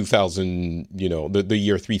 2000, the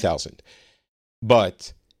year 3000.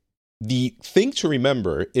 But the thing to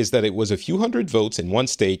remember is that it was a few hundred votes in one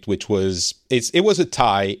state, which was, it was a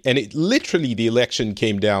tie, and it literally, the election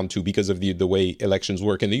came down to, because of the way elections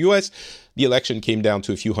work in the US, the election came down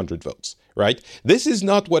to a few hundred votes, right? This is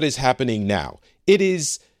not what is happening now. It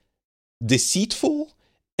is deceitful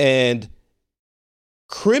and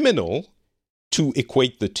criminal to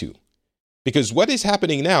equate the two. Because what is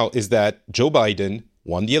happening now is that Joe Biden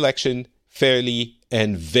won the election fairly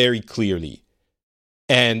and very clearly.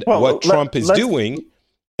 And what Trump is doing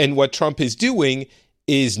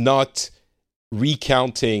is not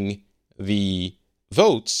recounting the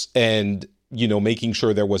votes and, making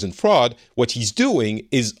sure there wasn't fraud. What he's doing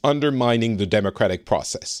is undermining the democratic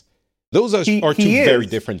process. Those are two very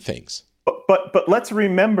different things. But let's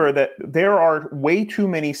remember that there are way too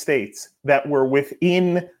many states that were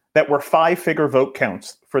within that were 5-figure vote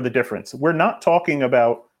counts for the difference. We're not talking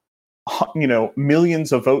about,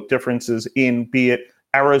 millions of vote differences in, be it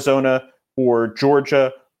Arizona or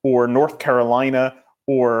Georgia or North Carolina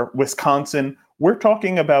or Wisconsin. We're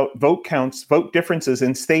talking about vote counts, vote differences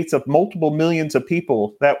in states of multiple millions of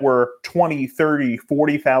people that were 20, 30,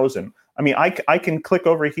 40,000. I mean, I can click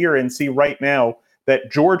over here and see right now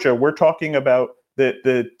that Georgia, we're talking about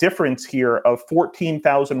the difference here of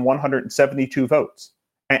 14,172 votes.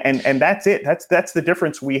 And that's it. That's the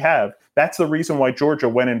difference we have. That's the reason why Georgia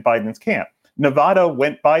went in Biden's camp. Nevada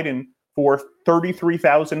went Biden for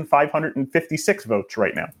 33,556 votes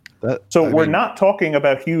right now. We're not talking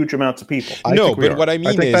about huge amounts of people. No, but what I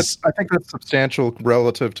mean is... I think that's substantial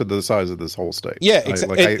relative to the size of this whole state. Yeah,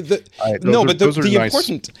 exactly. The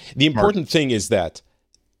important thing is that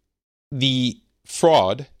the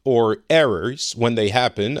fraud or errors, when they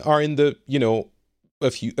happen, are in the,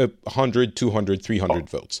 a few 100, 200, 300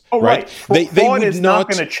 votes. Oh, right. Fraud is not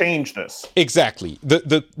going to change this. Exactly.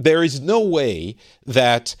 There is no way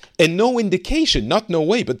that, and no indication, not no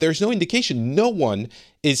way, but there's no indication, no one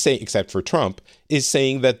is saying, except for Trump, is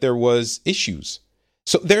saying that there was issues.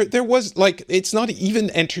 So there was, it's not even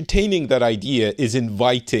entertaining that idea is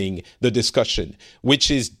inviting the discussion, which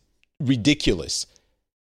is ridiculous.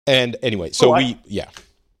 And anyway,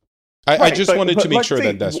 I just wanted to make sure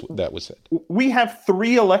that was said. We have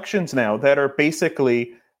 3 elections now that are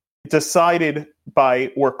basically decided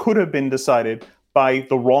by, or could have been decided by,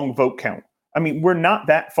 the wrong vote count. I mean, we're not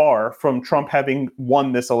that far from Trump having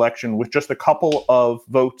won this election with just a couple of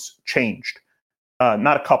votes changed.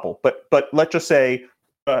 Not a couple, but let's just say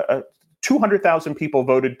 200,000 people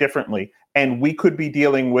voted differently, and we could be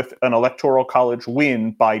dealing with an electoral college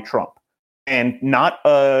win by Trump. And not,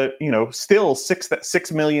 still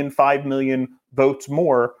 6 million, 5 million votes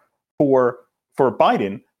more for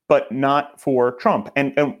Biden, but not for Trump.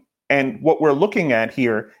 And what we're looking at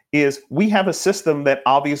here is we have a system that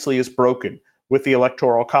obviously is broken with the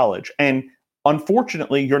Electoral College. And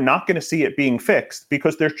unfortunately, you're not going to see it being fixed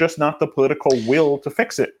because there's just not the political will to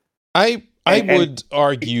fix it. I would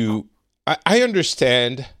argue, I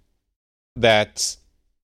understand that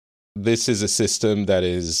this is a system that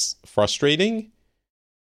is frustrating,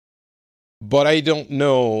 but I don't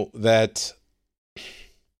know that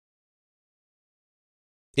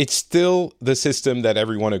it's still the system that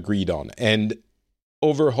everyone agreed on. And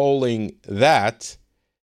overhauling that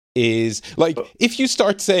is, if you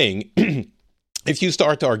start saying, if you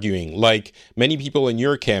start arguing, like many people in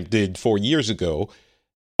your camp did 4 years ago,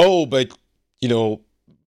 but,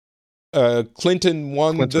 Clinton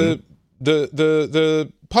won the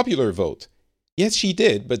popular vote. Yes, she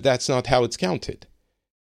did, but that's not how it's counted.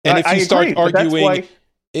 And if you start arguing,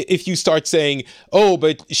 if you start saying,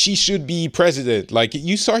 but she should be president,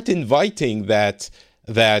 you start inviting that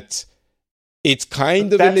it's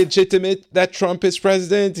kind of illegitimate that Trump is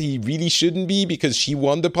president. He really shouldn't be because she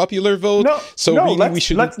won the popular vote.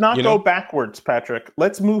 Let's not go backwards, Patrick.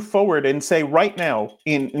 Let's move forward and say right now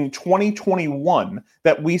in 2021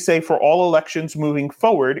 that we say for all elections moving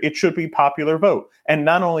forward, it should be popular vote. And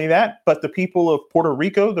not only that, but the people of Puerto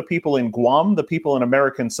Rico, the people in Guam, the people in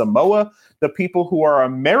American Samoa, the people who are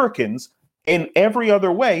Americans in every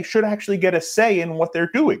other way should actually get a say in what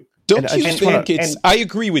they're doing. I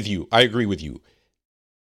agree with you.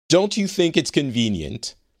 Don't you think it's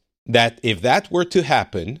convenient that if that were to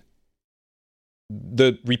happen,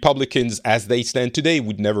 the Republicans, as they stand today,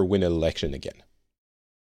 would never win an election again?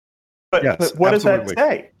 But what does that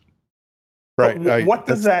say? Right. What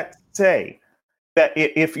does that say? That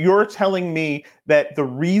if you're telling me that the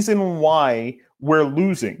reason why we're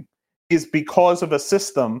losing is because of a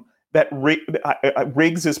system that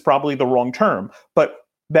rigs is probably the wrong term, but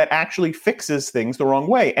that actually fixes things the wrong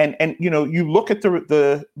way. And you look at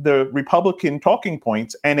the Republican talking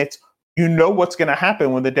points, and it's, what's going to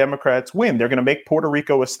happen when the Democrats win. They're going to make Puerto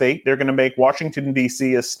Rico a state. They're going to make Washington,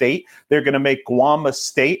 D.C. a state. They're going to make Guam a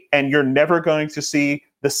state. And you're never going to see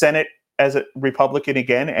the Senate as a Republican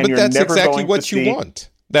again. And but that's exactly what you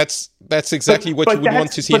want. That's exactly what you would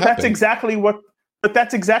want to see happen. That's exactly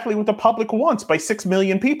what the public wants by 6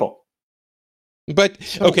 million people. But,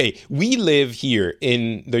 okay, we live here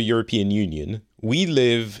in the European Union. We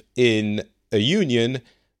live in a union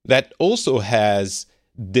that also has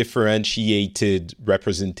differentiated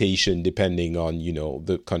representation depending on,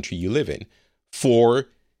 the country you live in for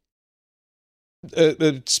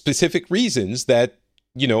specific reasons that,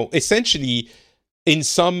 essentially in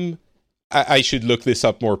some, I should look this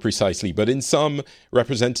up more precisely, but in some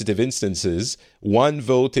representative instances, one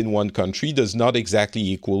vote in one country does not exactly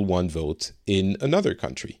equal one vote in another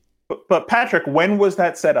country. But Patrick, when was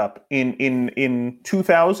that set up? In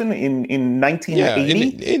 2000? In Yeah,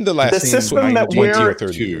 1980? in the last The system that 20 or we're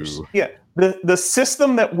 30 years. Yeah, the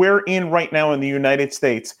system that we're in right now in the United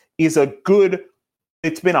States is a good.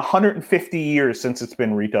 It's been 150 years since it's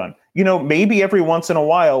been redone. Maybe every once in a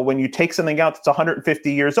while, when you take something out that's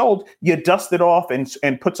 150 years old, you dust it off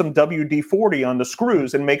and put some WD-40 on the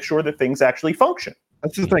screws and make sure that things actually function.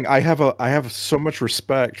 That's the thing. I have so much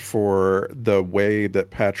respect for the way that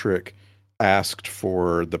Patrick asked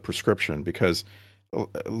for the prescription because,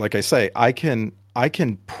 like I say, I can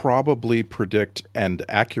probably predict, and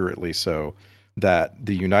accurately so, that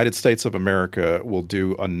the United States of America will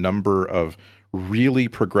do a number of really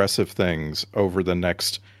progressive things over the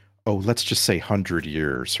next, let's just say 100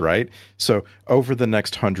 years, right? So over the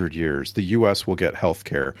next 100 years, the U.S. will get health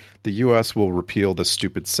care. The U.S. will repeal the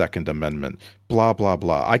stupid Second Amendment, blah, blah,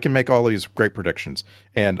 blah. I can make all these great predictions,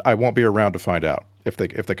 and I won't be around to find out if they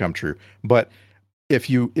come true. But if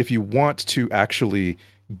you want to actually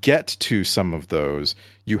get to some of those,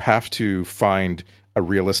 you have to find a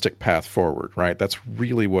realistic path forward, right? That's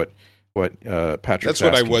really what Patrick's That's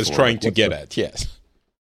what I was for. trying to get at, yes.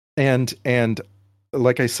 And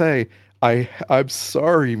like I say, I'm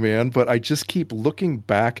sorry, man, but I just keep looking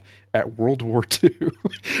back at World War II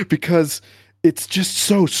because it's just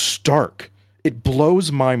so stark. It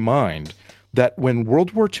blows my mind that when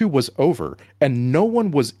World War II was over and no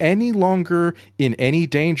one was any longer in any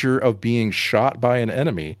danger of being shot by an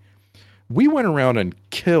enemy, we went around and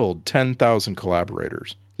killed 10,000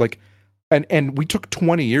 collaborators. And we took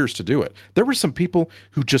 20 years to do it. There were some people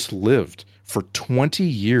who just lived for 20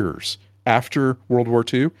 years after World War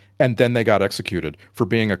II, and then they got executed for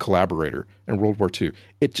being a collaborator in World War II.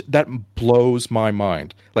 That blows my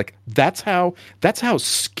mind. That's how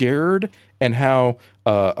scared and how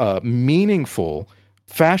meaningful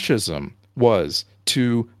fascism was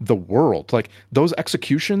to the world. Those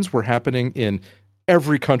executions were happening in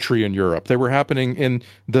every country in Europe. They were happening in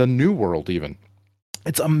the New World even.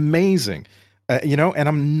 It's amazing, and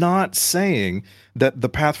I'm not saying that the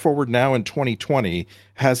path forward now in 2020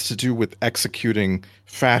 has to do with executing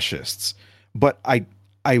fascists. But I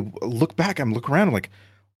look back, look around, I'm like,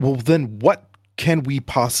 well, then what can we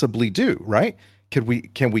possibly do, right? Can we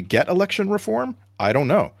get election reform? I don't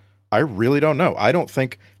know. I really don't know. I don't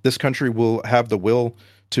think this country will have the will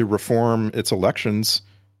to reform its elections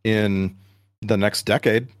in the next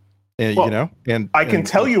decade. And I can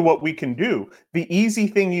tell you what we can do. The easy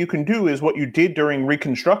thing you can do is what you did during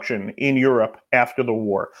Reconstruction in Europe after the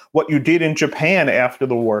war, what you did in Japan after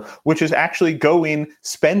the war, which is actually go in,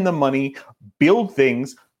 spend the money, build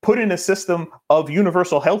things, put in a system of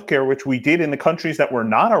universal healthcare, which we did in the countries that were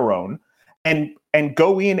not our own, and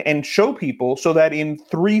go in and show people so that in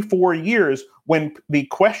 3-4 years, when the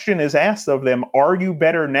question is asked of them, are you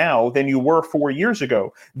better now than you were 4 years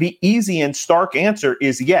ago? The easy and stark answer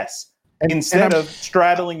is yes. Instead of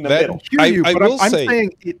straddling the middle. I'm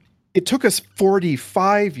saying it took us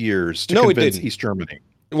 45 years to convince East Germany.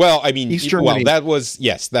 Well, I mean, East Germany. Well, that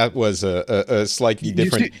was a slightly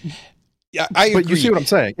different. I agree. But you see what I'm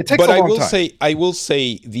saying? It takes a long time. I will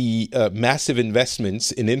say the massive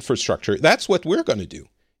investments in infrastructure. That's what we're going to do.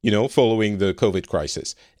 Following the COVID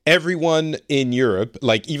crisis, everyone in Europe,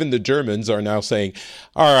 even the Germans, are now saying,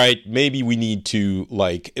 "All right, maybe we need to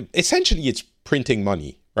essentially, it's printing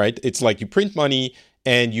money." Right? It's like you print money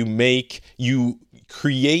and you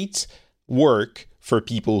create work for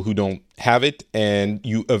people who don't have it, and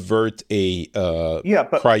you avert a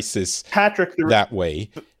crisis, Patrick, that way.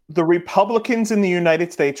 The Republicans in the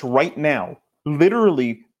United States right now,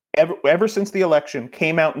 literally ever since the election,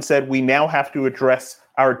 came out and said we now have to address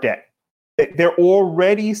our debt. They're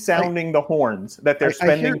already sounding the horns that they're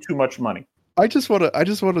spending too much money. I just want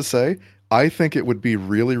to say, I think it would be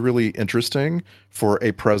really, really interesting for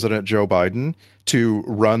a President Joe Biden to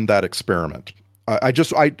run that experiment.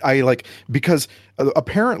 Because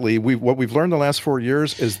apparently what we've learned the last 4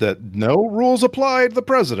 years is that no rules apply to the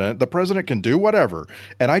president. The president can do whatever.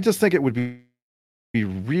 And I just think it would be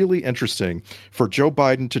really interesting for Joe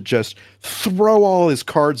Biden to just throw all his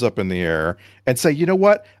cards up in the air and say, you know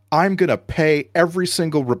what? I'm going to pay every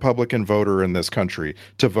single Republican voter in this country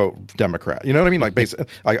to vote Democrat. You know what I mean? Basically,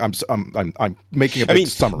 I'm making a big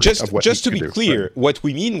summary of what just to be clear, right? What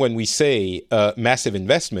we mean when we say massive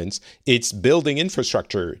investments, it's building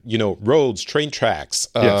infrastructure. Roads, train tracks.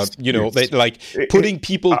 Putting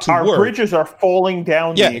people to work. Our bridges are falling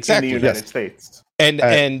down in the United States. And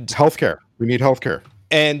healthcare. We need healthcare.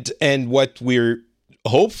 And what we're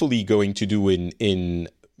hopefully going to do in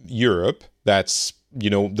Europe, that's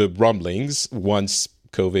the rumblings, once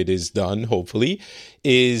COVID is done, hopefully,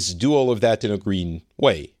 is do all of that in a green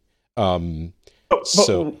way.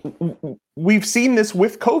 So we've seen this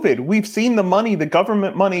with COVID. We've seen the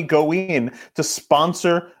government money go in to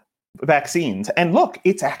sponsor vaccines. And look,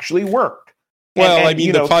 it's actually worked. Well, I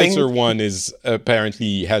mean, the Pfizer one is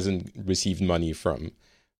apparently hasn't received money from,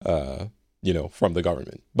 from the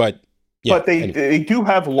government. But they do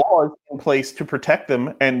have laws in place to protect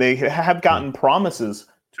them, and they have gotten promises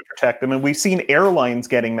to protect them. And we've seen airlines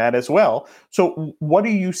getting that as well. So what are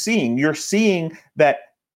you seeing? You're seeing that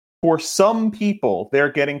for some people,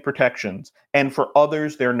 they're getting protections, and for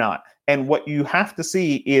others, they're not. And what you have to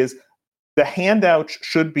see is the handouts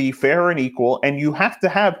should be fair and equal, and you have to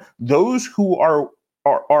have those who are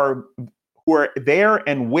there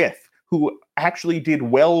and with, who actually did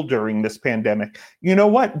well during this pandemic. You know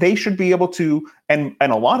what? They should be able to, and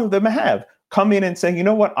a lot of them have, come in and say, you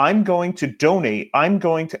know what? I'm going to donate. And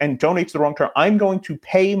donate's the wrong term. I'm going to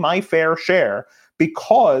pay my fair share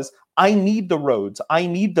because I need the roads. I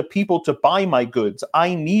need the people to buy my goods.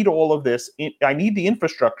 I need all of this. I need the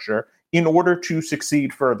infrastructure in order to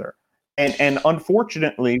succeed further. And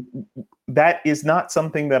unfortunately, that is not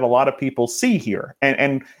something that a lot of people see here.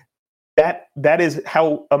 And that is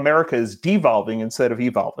how America is devolving instead of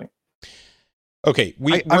evolving. Okay,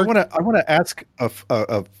 I want to ask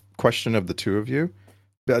a question of the two of you.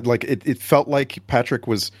 Like it felt like Patrick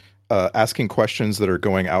was asking questions that are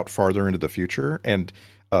going out farther into the future, and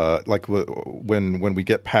like when we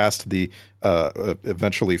get past the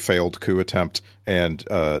eventually failed coup attempt and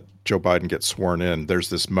Joe Biden gets sworn in,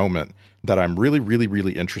 there's this moment that I'm really, really,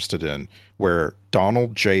 really interested in where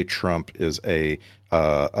Donald J. Trump is a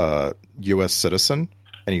U.S. citizen,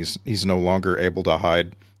 and he's no longer able to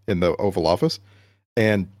hide in the Oval Office.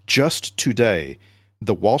 And just today,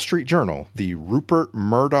 the Wall Street Journal, the Rupert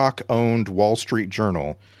Murdoch-owned Wall Street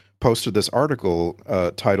Journal, posted this article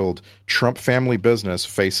titled "Trump Family Business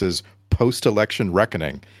Faces Post-Election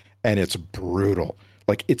Reckoning," and it's brutal.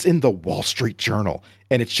 Like, it's in the Wall Street Journal,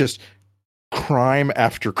 and it's just crime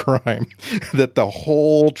after crime that the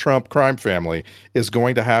whole Trump crime family is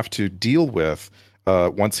going to have to deal with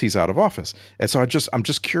once he's out of office. And so I'm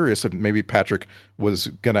just curious if maybe Patrick was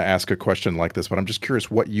going to ask a question like this, but I'm just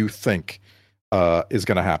curious what you think is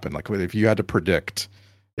going to happen. Like, if you had to predict,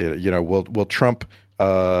 will Trump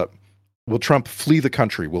flee the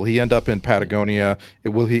country? Will he end up in Patagonia?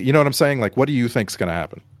 Will he? You know what I'm saying? Like, what do you think is going to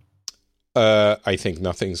happen? I think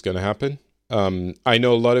nothing's going to happen. I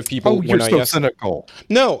know a lot of people. Oh, you're so cynical.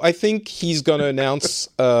 No, I think he's going to announce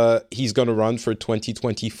he's going to run for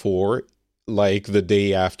 2024, like the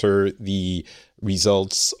day after the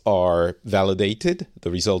results are validated.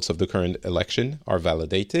 The results of the current election are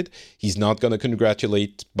validated. He's not going to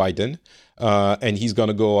congratulate Biden, and he's going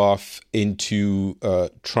to go off into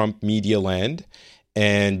Trump media land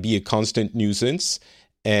and be a constant nuisance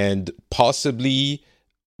and possibly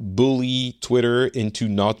bully Twitter into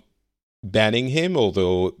not banning him,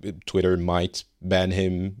 although Twitter might ban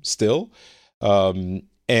him still,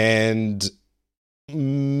 and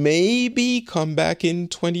maybe come back in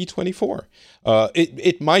 2024.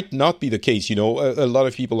 It might not be the case. A lot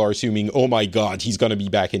of people are assuming, oh my God, he's going to be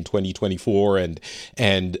back in 2024.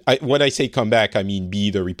 And when I say come back, I mean be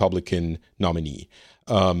the Republican nominee.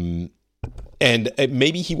 And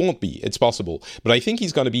maybe he won't be. It's possible. But I think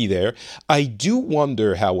he's going to be there. I do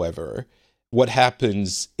wonder, however, what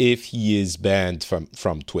happens if he is banned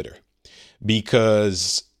from Twitter.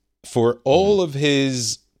 Because for all of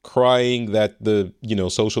his crying that the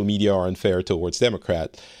social media are unfair towards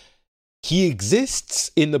Democrats, he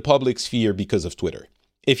exists in the public sphere because of Twitter.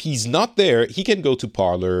 If he's not there, he can go to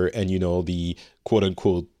Parler and the quote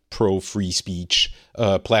unquote pro free speech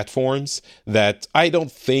platforms that I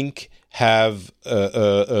don't think have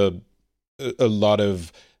a lot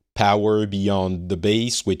of power beyond the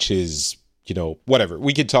base, which is whatever.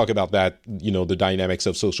 We could talk about that, the dynamics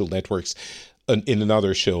of social networks in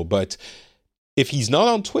another show. But if he's not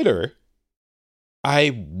on Twitter,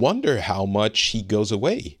 I wonder how much he goes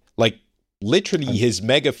away. Like, literally, his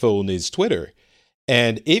megaphone is Twitter.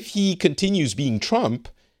 And if he continues being Trump,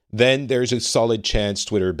 then there's a solid chance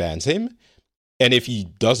Twitter bans him. And if he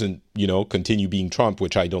doesn't, continue being Trump,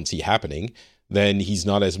 which I don't see happening, then he's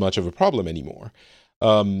not as much of a problem anymore.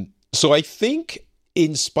 So I think,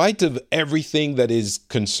 in spite of everything that is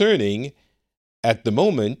concerning at the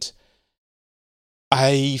moment,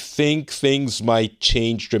 I think things might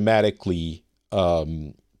change dramatically.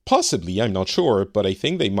 Possibly, I'm not sure, but I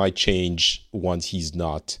think they might change once he's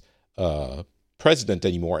not president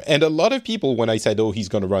anymore. And a lot of people, when I said, oh, he's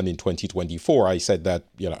going to run in 2024, I said that,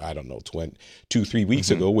 I don't know, 2-3 weeks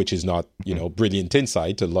ago, which is not, brilliant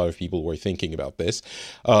insight. A lot of people were thinking about this.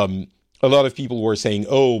 a lot of people were saying,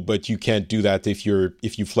 "Oh, but you can't do that if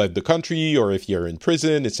you fled the country or if you're in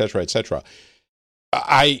prison, etc., etc."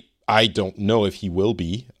 I don't know if he will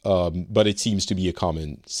be, but it seems to be a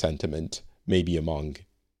common sentiment, maybe among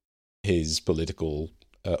his political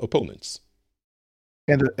opponents.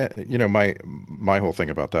 And my whole thing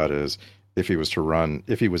about that is, if he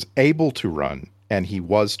was able to run, and he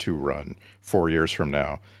was to run 4 years from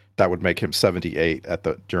now, that would make him 78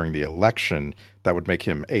 during the election. That would make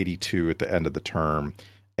him 82 at the end of the term.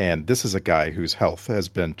 And this is a guy whose health has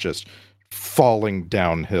been just falling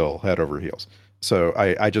downhill head over heels. So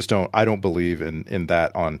I don't believe in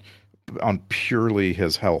that on purely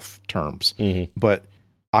his health terms. Mm-hmm. But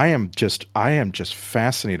I am just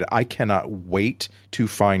fascinated. I cannot wait to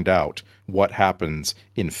find out what happens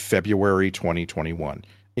in February 2021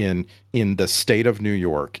 in the state of New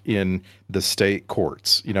York, in the state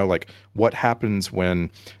courts. Like what happens when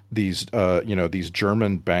these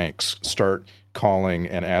German banks start calling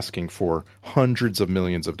and asking for hundreds of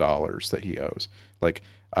millions of dollars that he owes. Like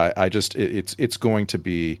it's going to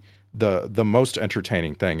be the most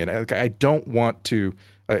entertaining thing. And I don't want to.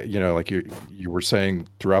 Like you were saying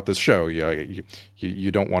throughout this show,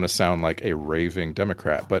 you don't want to sound like a raving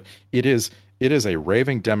Democrat, but it is a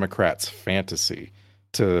raving Democrat's fantasy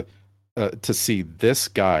to see this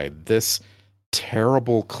guy, this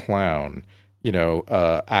terrible clown,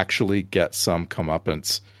 actually get some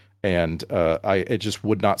comeuppance, and it just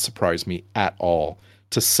would not surprise me at all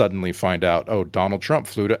to suddenly find out, oh, Donald Trump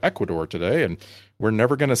flew to Ecuador today, and we're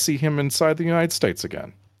never going to see him inside the United States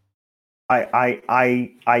again.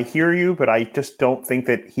 I hear you, but I just don't think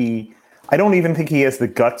that I don't even think he has the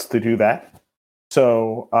guts to do that.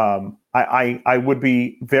 So I would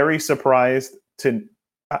be very surprised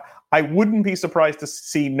I wouldn't be surprised to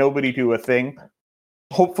see nobody do a thing.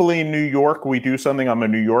 Hopefully in New York we do something. I'm a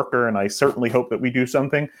New Yorker, and I certainly hope that we do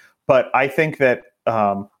something. But I think that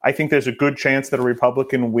there's a good chance that a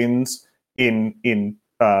Republican wins in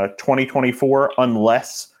 2024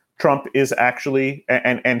 unless Trump is actually,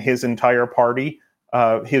 and his entire party,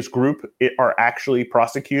 his group, are actually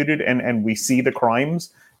prosecuted, and we see the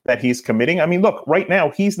crimes that he's committing. I mean, look, right now,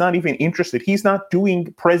 he's not even interested. He's not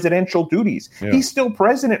doing presidential duties. Yeah. He's still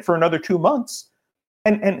president for another 2 months.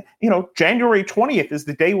 And January 20th is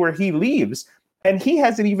the day where he leaves. And he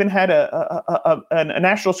hasn't even had a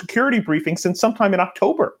national security briefing since sometime in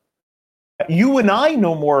October. You and I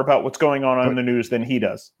know more about what's going on in the news than he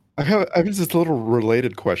does. I have this little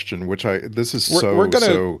related question, which we're going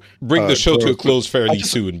to bring the show to a close fairly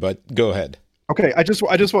soon, but go ahead. Okay, I just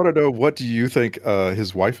want to know, what do you think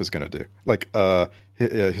his wife is going to do? Like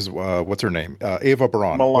his what's her name? Eva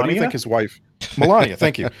Braun. Melania? What do you think his wife, Melania?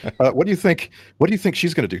 Thank you. What do you think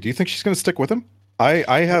she's going to do? Do you think she's going to stick with him?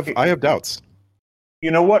 I have doubts.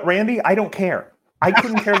 You know what, Randy? I don't care. I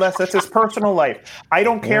couldn't care less. That's his personal life. I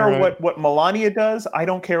don't care what Melania does. I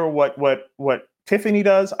don't care what Tiffany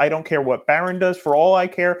does. I don't care what Barron does. For all I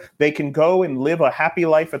care, they can go and live a happy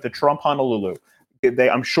life at the Trump Honolulu.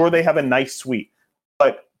 I'm sure they have a nice suite.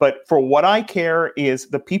 But for what I care is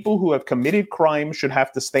the people who have committed crimes should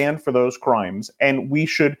have to stand for those crimes. And we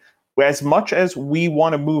should, as much as we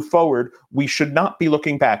want to move forward, we should not be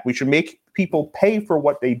looking back. We should make people pay for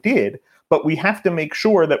what they did. But we have to make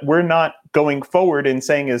sure that we're not going forward and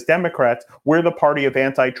saying, as Democrats, we're the party of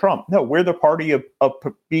anti-Trump. No, we're the party of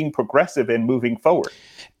being progressive and moving forward.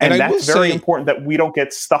 And that's very important that we don't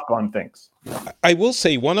get stuck on things. I will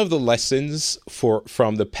say one of the lessons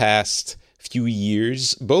from the past few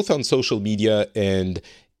years, both on social media and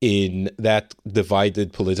in that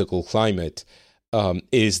divided political climate,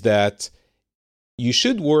 is that you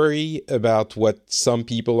should worry about what some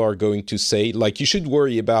people are going to say. Like, you should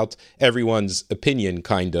worry about everyone's opinion,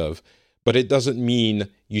 kind of, but it doesn't mean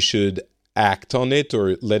you should act on it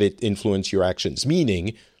or let it influence your actions.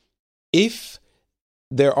 Meaning, if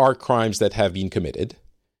there are crimes that have been committed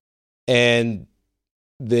and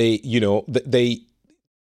if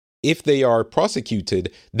they are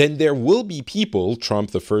prosecuted, then there will be people,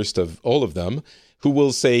 Trump the first of all of them, who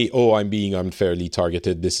will say, oh, I'm being unfairly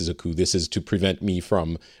targeted. This is a coup. This is to prevent me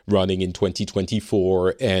from running in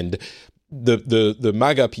 2024. And the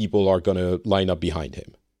MAGA people are going to line up behind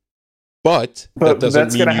him. But that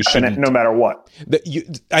doesn't mean you shouldn't. No matter what.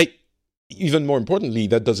 Even more importantly,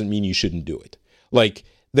 that doesn't mean you shouldn't do it. Like,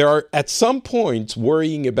 there are, at some point,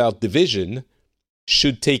 worrying about division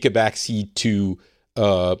should take a backseat to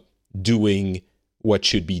doing what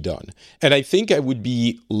should be done. And I think I would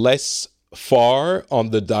be less far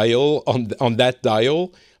on the dial, on that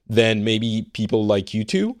dial, than maybe people like you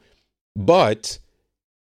two, but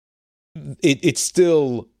I'm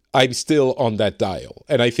still on that dial,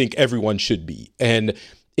 and I think everyone should be. And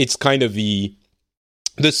it's kind of the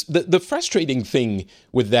frustrating thing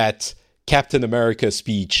with that Captain America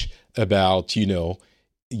speech about,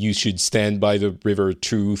 you should stand by the river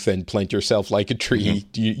truth and plant yourself like a tree.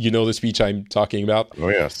 Do you know the speech I'm talking about? Oh,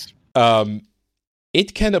 yes.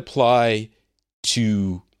 It can apply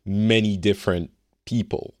to many different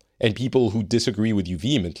people and people who disagree with you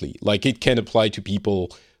vehemently. Like, it can apply to people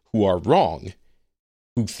who are wrong,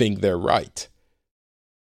 who think they're right.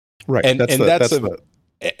 Right.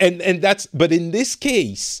 But in this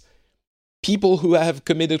case, people who have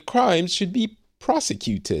committed crimes should be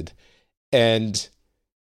prosecuted. And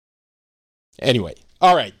anyway,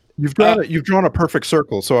 all right. You've drawn a perfect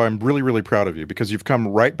circle, so I'm really, really proud of you, because you've come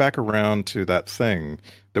right back around to that thing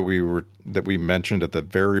that we mentioned at the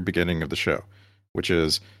very beginning of the show, which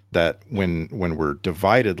is that when we're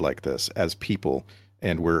divided like this as people,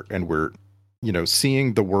 and we're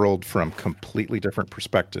seeing the world from completely different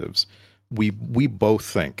perspectives, we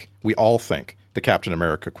all think the Captain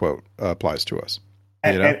America quote applies to us.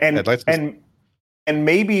 And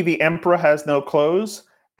maybe the Emperor has no clothes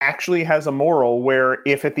actually has a moral where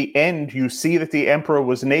if at the end you see that the Emperor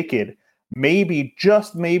was naked, maybe,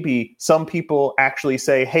 just maybe, some people actually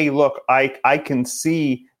say, hey, look, I can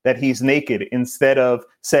see that he's naked, instead of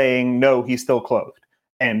saying, no, he's still clothed.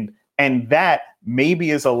 And that maybe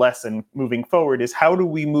is a lesson moving forward, is how do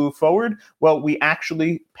we move forward? Well, we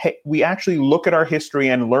actually look at our history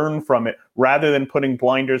and learn from it, rather than putting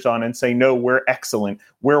blinders on and say, no, we're excellent,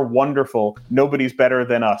 we're wonderful, nobody's better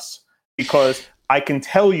than us. Because I can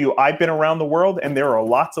tell you, I've been around the world, and there are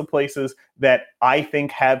lots of places that I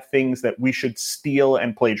think have things that we should steal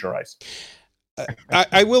and plagiarize.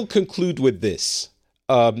 I will conclude with this.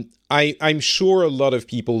 I'm sure a lot of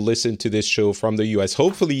people listen to this show from the US.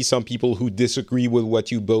 Hopefully, some people who disagree with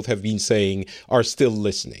what you both have been saying are still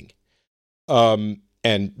listening, and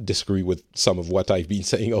disagree with some of what I've been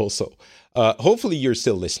saying also. Hopefully, you're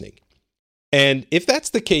still listening. And if that's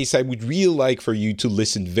the case, I would really like for you to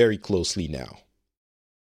listen very closely now.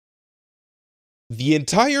 The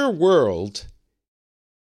entire world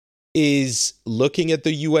is looking at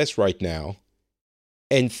the US right now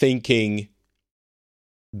and thinking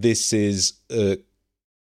this is a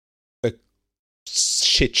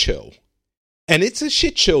shit show. And it's a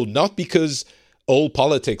shit show not because all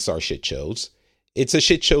politics are shit shows. It's a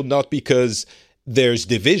shit show not because there's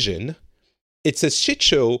division. It's a shit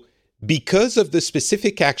show because of the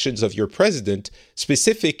specific actions of your president,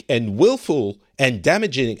 specific and willful and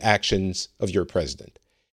damaging actions of your president.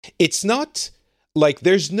 It's not like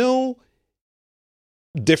there's no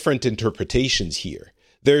different interpretations here.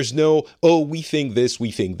 There's no, we think this, we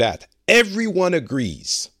think that. Everyone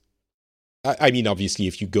agrees. I mean, obviously,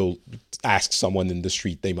 if you go ask someone in the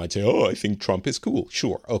street, they might say, I think Trump is cool.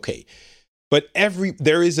 Sure, okay. But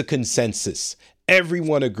there is a consensus.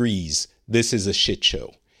 Everyone agrees this is a shit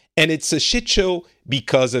show. And it's a shit show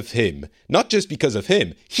because of him. Not just because of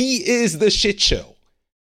him. He is the shit show.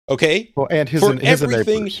 Okay? Well, and his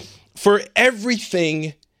enablers. For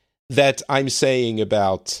everything that I'm saying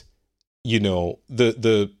about,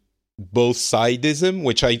 the both sidism,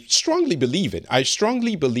 which I strongly believe in. I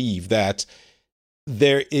strongly believe that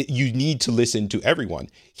you need to listen to everyone.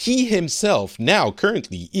 He himself now,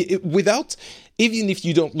 currently, even if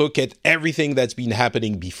you don't look at everything that's been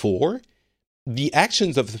happening before, the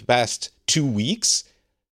actions of the past 2 weeks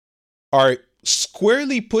are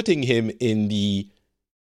squarely putting him in the...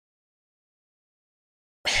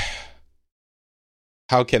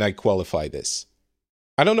 How can I qualify this?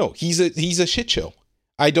 I don't know. He's a shit show.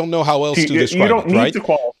 I don't know how else to describe it. You don't need to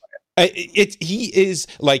qualify it. He is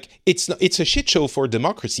like, it's a shit show for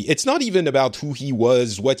democracy. It's not even about who he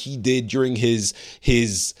was, what he did during his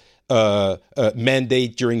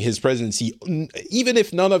mandate, during his presidency. Even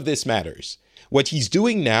if none of this matters, what he's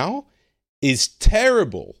doing now is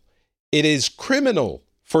terrible. It is criminal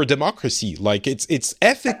for democracy. Like, it's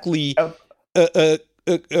ethically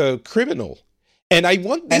criminal. And I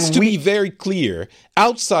want this to be very clear,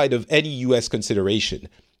 outside of any U.S. consideration.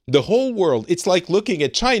 The whole world, it's like looking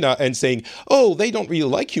at China and saying, they don't really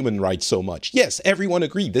like human rights so much. Yes, everyone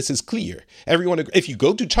agreed. This is clear. If you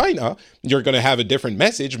go to China, you're going to have a different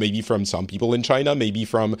message, maybe from some people in China, maybe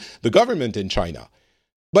from the government in China.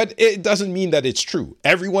 But it doesn't mean that it's true.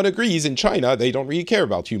 Everyone agrees in China they don't really care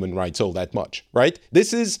about human rights all that much, right?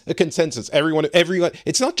 This is a consensus. Everyone.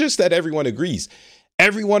 It's not just that everyone agrees.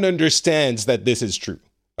 Everyone understands that this is true,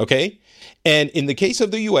 okay? And in the case of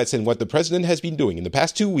the U.S. and what the president has been doing in the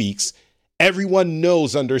past 2 weeks, everyone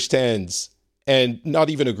knows, understands, and not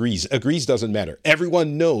even agrees. Agrees doesn't matter.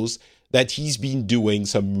 Everyone knows that he's been doing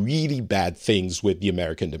some really bad things with the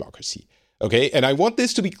American democracy, okay? And I want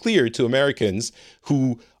this to be clear to Americans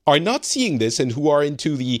who are not seeing this and who are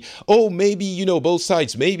into the, oh, maybe, both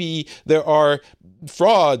sides, maybe there are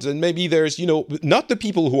frauds, and maybe there's, not the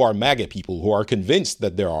people who are MAGA people who are convinced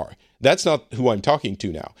that there are. That's not who I'm talking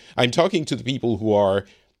to now. I'm talking to the people who are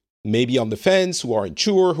maybe on the fence, who aren't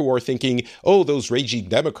sure, who are thinking, oh, those raging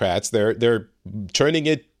Democrats, they're turning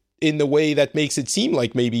it in the way that makes it seem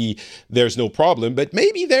like maybe there's no problem, but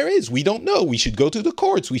maybe there is. We don't know. We should go to the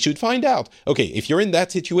courts. We should find out. Okay, if you're in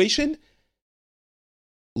that situation,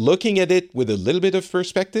 looking at it with a little bit of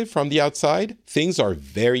perspective from the outside, things are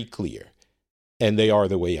very clear. And they are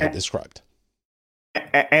the way I described.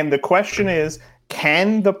 And the question is,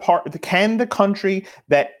 can the country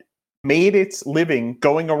that made its living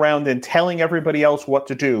going around and telling everybody else what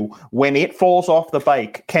to do, when it falls off the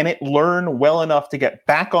bike, can it learn well enough to get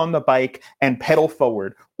back on the bike and pedal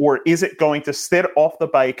forward? Or is it going to sit off the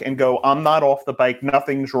bike and go, I'm not off the bike,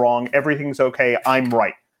 nothing's wrong, everything's okay, I'm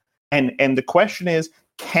right? And the question is,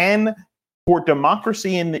 for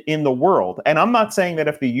democracy in the world, and I'm not saying that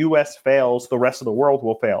if the U.S. fails, the rest of the world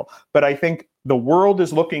will fail, but I think the world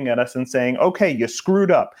is looking at us and saying, okay, you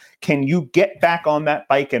screwed up. Can you get back on that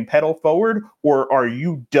bike and pedal forward, or are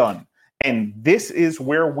you done? And this is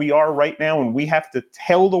where we are right now, and we have to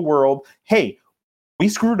tell the world, hey, we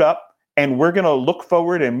screwed up, and we're going to look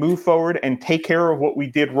forward and move forward and take care of what we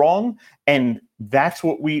did wrong, and that's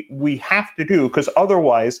what we have to do, because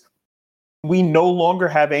otherwise we no longer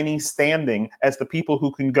have any standing as the people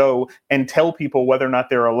who can go and tell people whether or not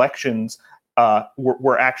their elections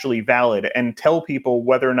were actually valid, and tell people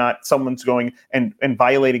whether or not someone's going and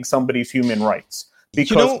violating somebody's human rights,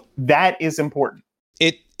 because that is important.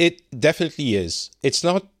 It definitely is. It's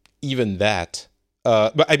not even that.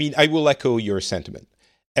 But I mean, I will echo your sentiment.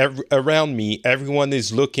 Around me, everyone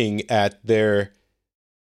is looking at their,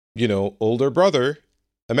 older brother,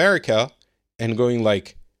 America, and going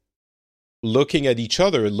like, looking at each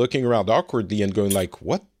other, looking around awkwardly and going like,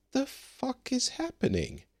 what the fuck is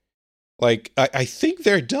happening? Like, I think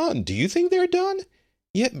they're done. Do you think they're done?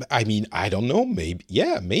 Yeah, I mean, I don't know. Maybe.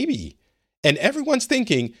 Yeah, maybe. And everyone's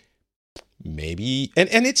thinking, maybe. And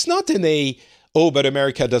it's not but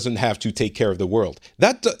America doesn't have to take care of the world.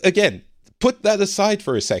 That, again, put that aside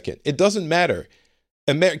for a second. It doesn't matter.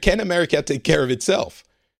 Can America take care of itself?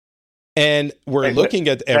 And we're looking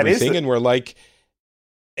at everything and we're like,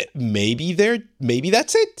 maybe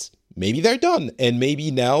that's it. Maybe they're done. And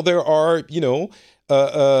maybe now there are,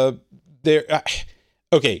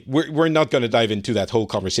 okay, we're not going to dive into that whole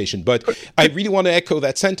conversation, but I really want to echo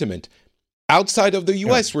that sentiment. Outside of the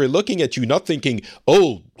U.S., we're looking at you not thinking,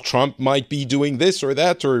 oh, Trump might be doing this or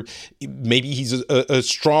that, or maybe he's a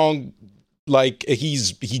strong, like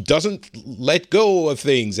he doesn't let go of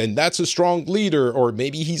things, and that's a strong leader, or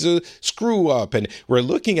maybe he's a screw up. And we're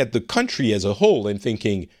looking at the country as a whole and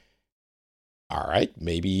thinking, all right,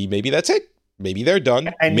 maybe that's it. Maybe they're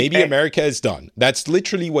done. Maybe America is done. That's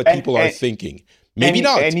literally what people are thinking. Maybe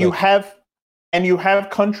not. And you have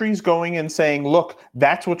countries going and saying, look,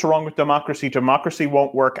 that's what's wrong with democracy. Democracy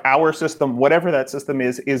won't work. Our system, whatever that system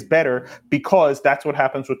is better, because that's what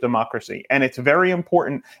happens with democracy. And it's very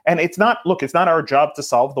important. And it's not our job to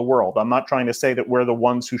solve the world. I'm not trying to say that we're the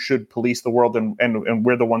ones who should police the world and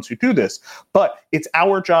we're the ones who do this. But it's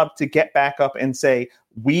our job to get back up and say,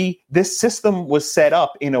 this system was set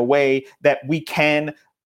up in a way that we can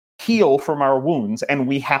heal from our wounds, and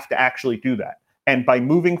we have to actually do that. And by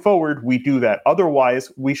moving forward, we do that.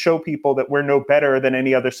 Otherwise, we show people that we're no better than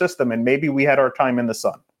any other system, and maybe we had our time in the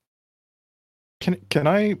sun. Can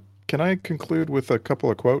I conclude with a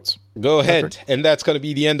couple of quotes? Go ahead, Patrick? And that's going to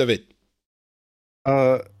be the end of it.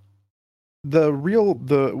 One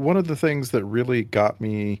of the things that really got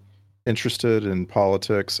me interested in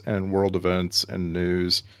politics and world events and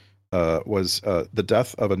news was the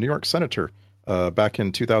death of a New York senator back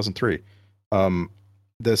in 2003.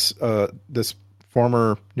 This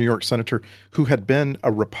former New York senator who had been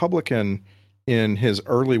a Republican in his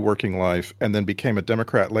early working life and then became a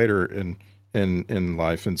Democrat later in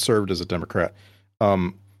life and served as a Democrat.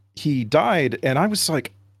 He died, and I was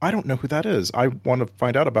like, I don't know who that is. I want to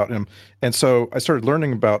find out about him. And so I started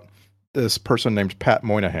learning about this person named Pat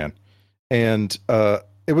Moynihan. And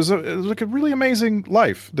it was like a really amazing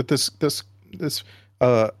life that this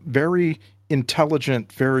very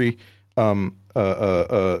intelligent, very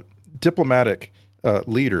diplomatic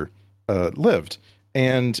leader lived.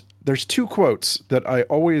 And there's two quotes that I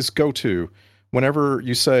always go to whenever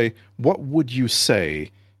you say, what would you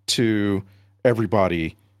say to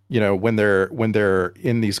everybody, when they're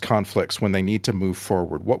in these conflicts, when they need to move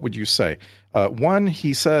forward? What would you say? One,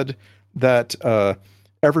 he said that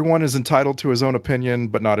everyone is entitled to his own opinion,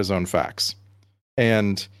 but not his own facts.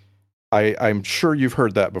 And I'm sure you've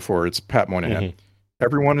heard that before. It's Pat Moynihan. Mm-hmm.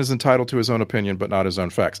 Everyone is entitled to his own opinion, but not his own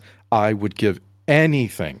facts. I would give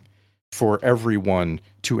anything for everyone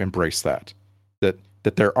to embrace that.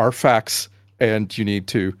 That there are facts, and you need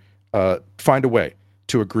to find a way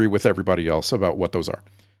to agree with everybody else about what those are.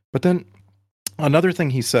 But then another thing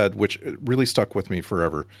he said, which really stuck with me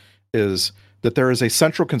forever, is that there is a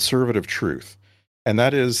central conservative truth, and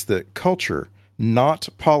that is that culture, not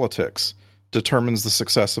politics, determines the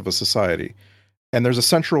success of a society. And there's a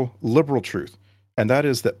central liberal truth, and that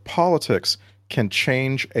is that politics can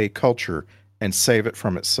change a culture and save it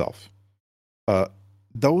from itself.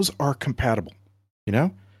 Those are compatible, you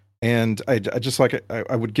know? And I just like,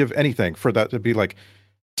 I would give anything for that to be like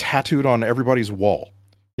tattooed on everybody's wall,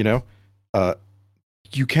 you know?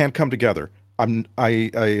 You can come together.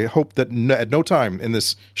 I hope that at no time in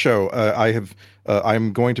this show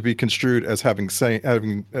I'm going to be construed as having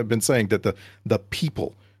been saying that the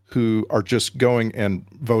people who are just going and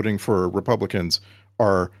voting for Republicans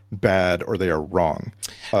are bad or they are wrong.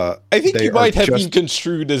 I think you might have been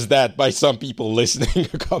construed as that by some people listening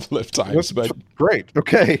a couple of times. But great,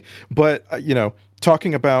 okay, but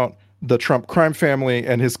talking about the Trump crime family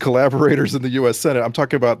and his collaborators in the U.S. Senate. I'm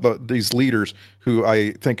talking about these leaders who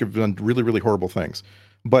I think have done really, really horrible things.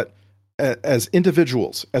 But as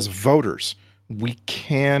individuals, as voters, we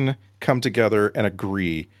can come together and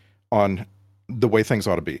agree on the way things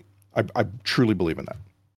ought to be. I truly believe in that.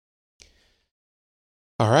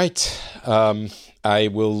 All right. I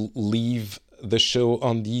will leave the show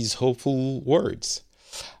on these hopeful words.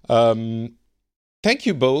 Thank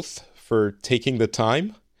you both for taking the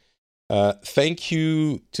time. Thank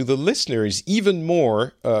you to the listeners even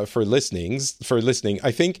more for listening.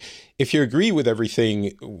 I think if you agree with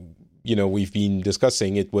everything we've been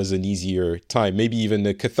discussing, it was an easier time, maybe even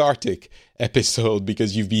a cathartic episode,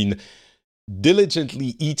 because you've been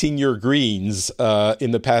diligently eating your greens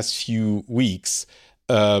in the past few weeks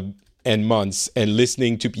and months and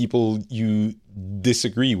listening to people you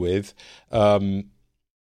disagree with. For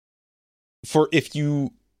if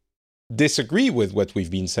you disagree with what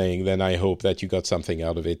we've been saying, then I hope that you got something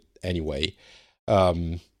out of it anyway.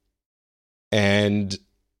 And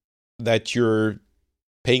that you're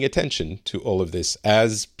paying attention to all of this,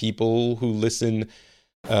 as people who listen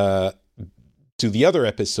to the other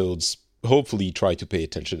episodes hopefully try to pay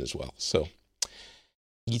attention as well. So,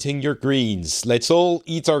 eating your greens. Let's all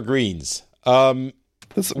eat our greens. I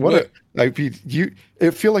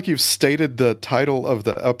feel like you've stated the title of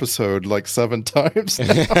the episode like 7 times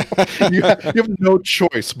now. you have no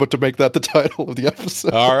choice but to make that the title of the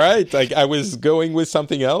episode. All right. I was going with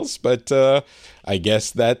something else, but I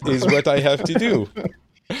guess that is what I have to do.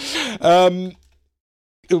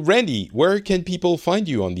 Randy, where can people find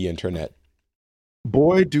you on the internet?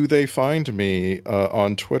 Boy, do they find me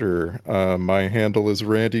on Twitter. My handle is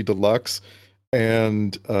Randy Deluxe,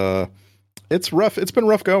 and it's rough. It's been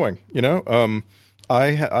rough going,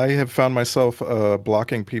 I have found myself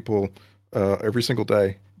blocking people every single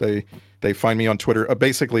day. They find me on Twitter.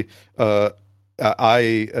 Basically, I'm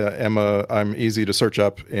easy to search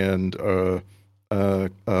up and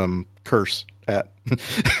curse at,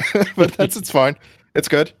 but it's fine. It's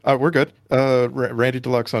good. We're good. Randy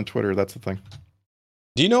Deluxe on Twitter. That's the thing.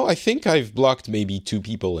 Do you know, I think I've blocked maybe 2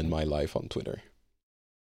 people in my life on Twitter.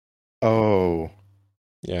 Oh,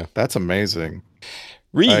 yeah, that's amazing.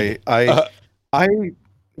 Reed,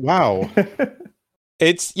 wow.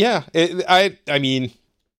 It's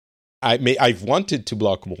I've wanted to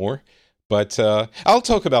block more, but I'll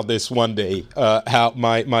talk about this one day. How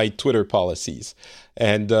my Twitter policies,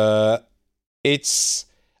 and it's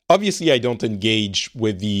obviously I don't engage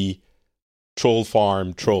with the troll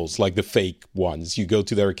farm trolls, like the fake ones. You go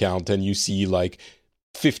to their account and you see like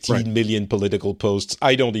 15 million political posts.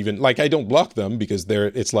 I don't block them because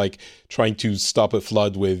it's like trying to stop a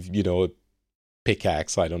flood with, a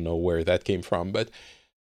pickaxe. I don't know where that came from, but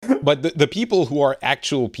the people who are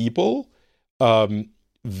actual people,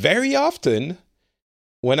 very often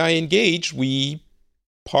when I engage, we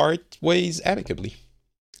part ways amicably.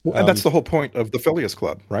 Well, and that's the whole point of the Phileas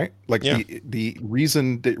Club, right? Like the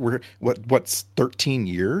reason that we're what's 13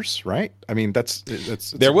 years, right? I mean, that's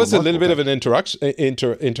there was a little bit of an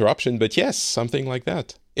interruption, but yes, something like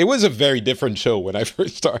that. It was a very different show when I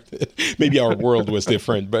first started. Maybe our world was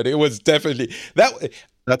different, but it was definitely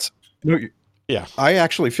yeah. I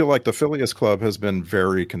actually feel like the Phileas Club has been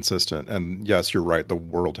very consistent, and yes, you're right. The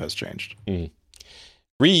world has changed.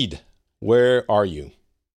 Reed, where are you?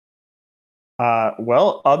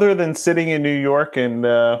 Well, other than sitting in New York and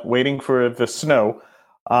waiting for the snow,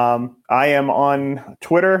 I am on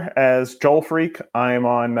Twitter as Joel Freak. I'm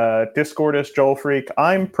on Discord as Joel Freak.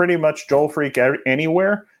 I'm pretty much Joel Freak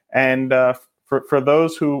anywhere. And for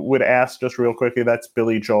those who would ask, just real quickly, that's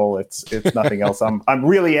Billy Joel. It's nothing else. I'm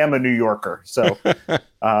really am a New Yorker. So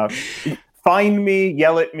find me,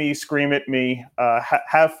 yell at me, scream at me,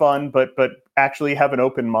 have fun, but actually have an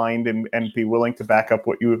open mind and be willing to back up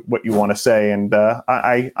what you want to say. And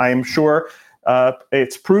I am sure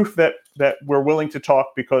it's proof that we're willing to talk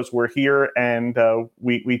because we're here, and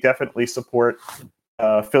we definitely support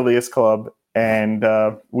Phileas Club, and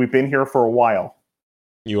we've been here for a while.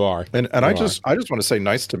 You are, and I just want to say,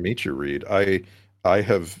 nice to meet you, Reed. I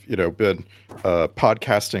have been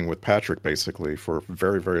podcasting with Patrick basically for a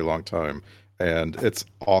very, very long time, and it's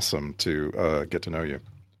awesome to get to know you.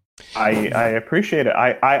 I appreciate it.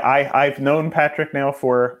 I've known Patrick now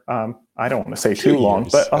for I don't want to say too long,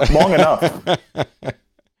 but long enough.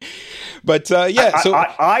 But yeah, so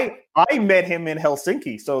I met him in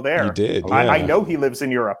Helsinki, so there you did. Yeah. I know he lives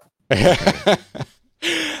in Europe.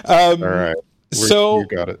 All right, so you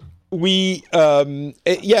got it. We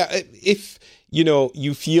if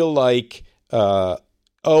you feel like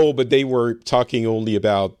but they were talking only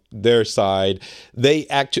about their side, they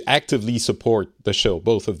actively support the show,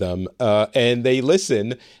 both of them, and they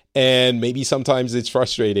listen. And maybe sometimes it's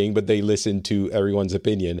frustrating, but they listen to everyone's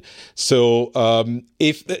opinion. So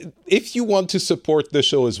if you want to support the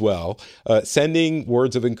show as well, sending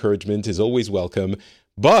words of encouragement is always welcome.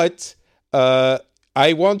 But I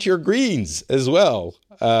want your greens as well.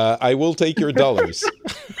 I will take your dollars.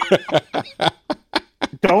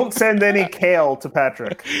 Don't send any kale to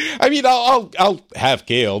Patrick. I mean, I'll have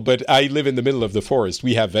kale, but I live in the middle of the forest.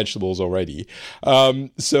 We have vegetables already.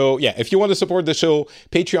 So yeah, if you want to support the show,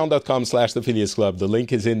 patreon.com/the Phileas Club. The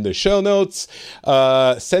link is in the show notes.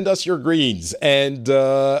 Send us your greens. And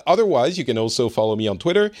otherwise, you can also follow me on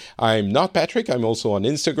Twitter. I'm Not Patrick. I'm also on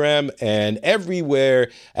Instagram and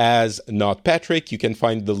everywhere as Not Patrick. You can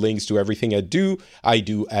find the links to everything I do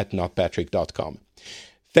at notpatrick.com.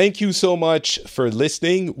 Thank you so much for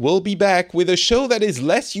listening. We'll be back with a show that is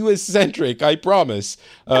less US-centric, I promise,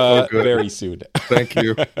 very soon. Thank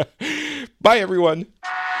you. Bye, everyone.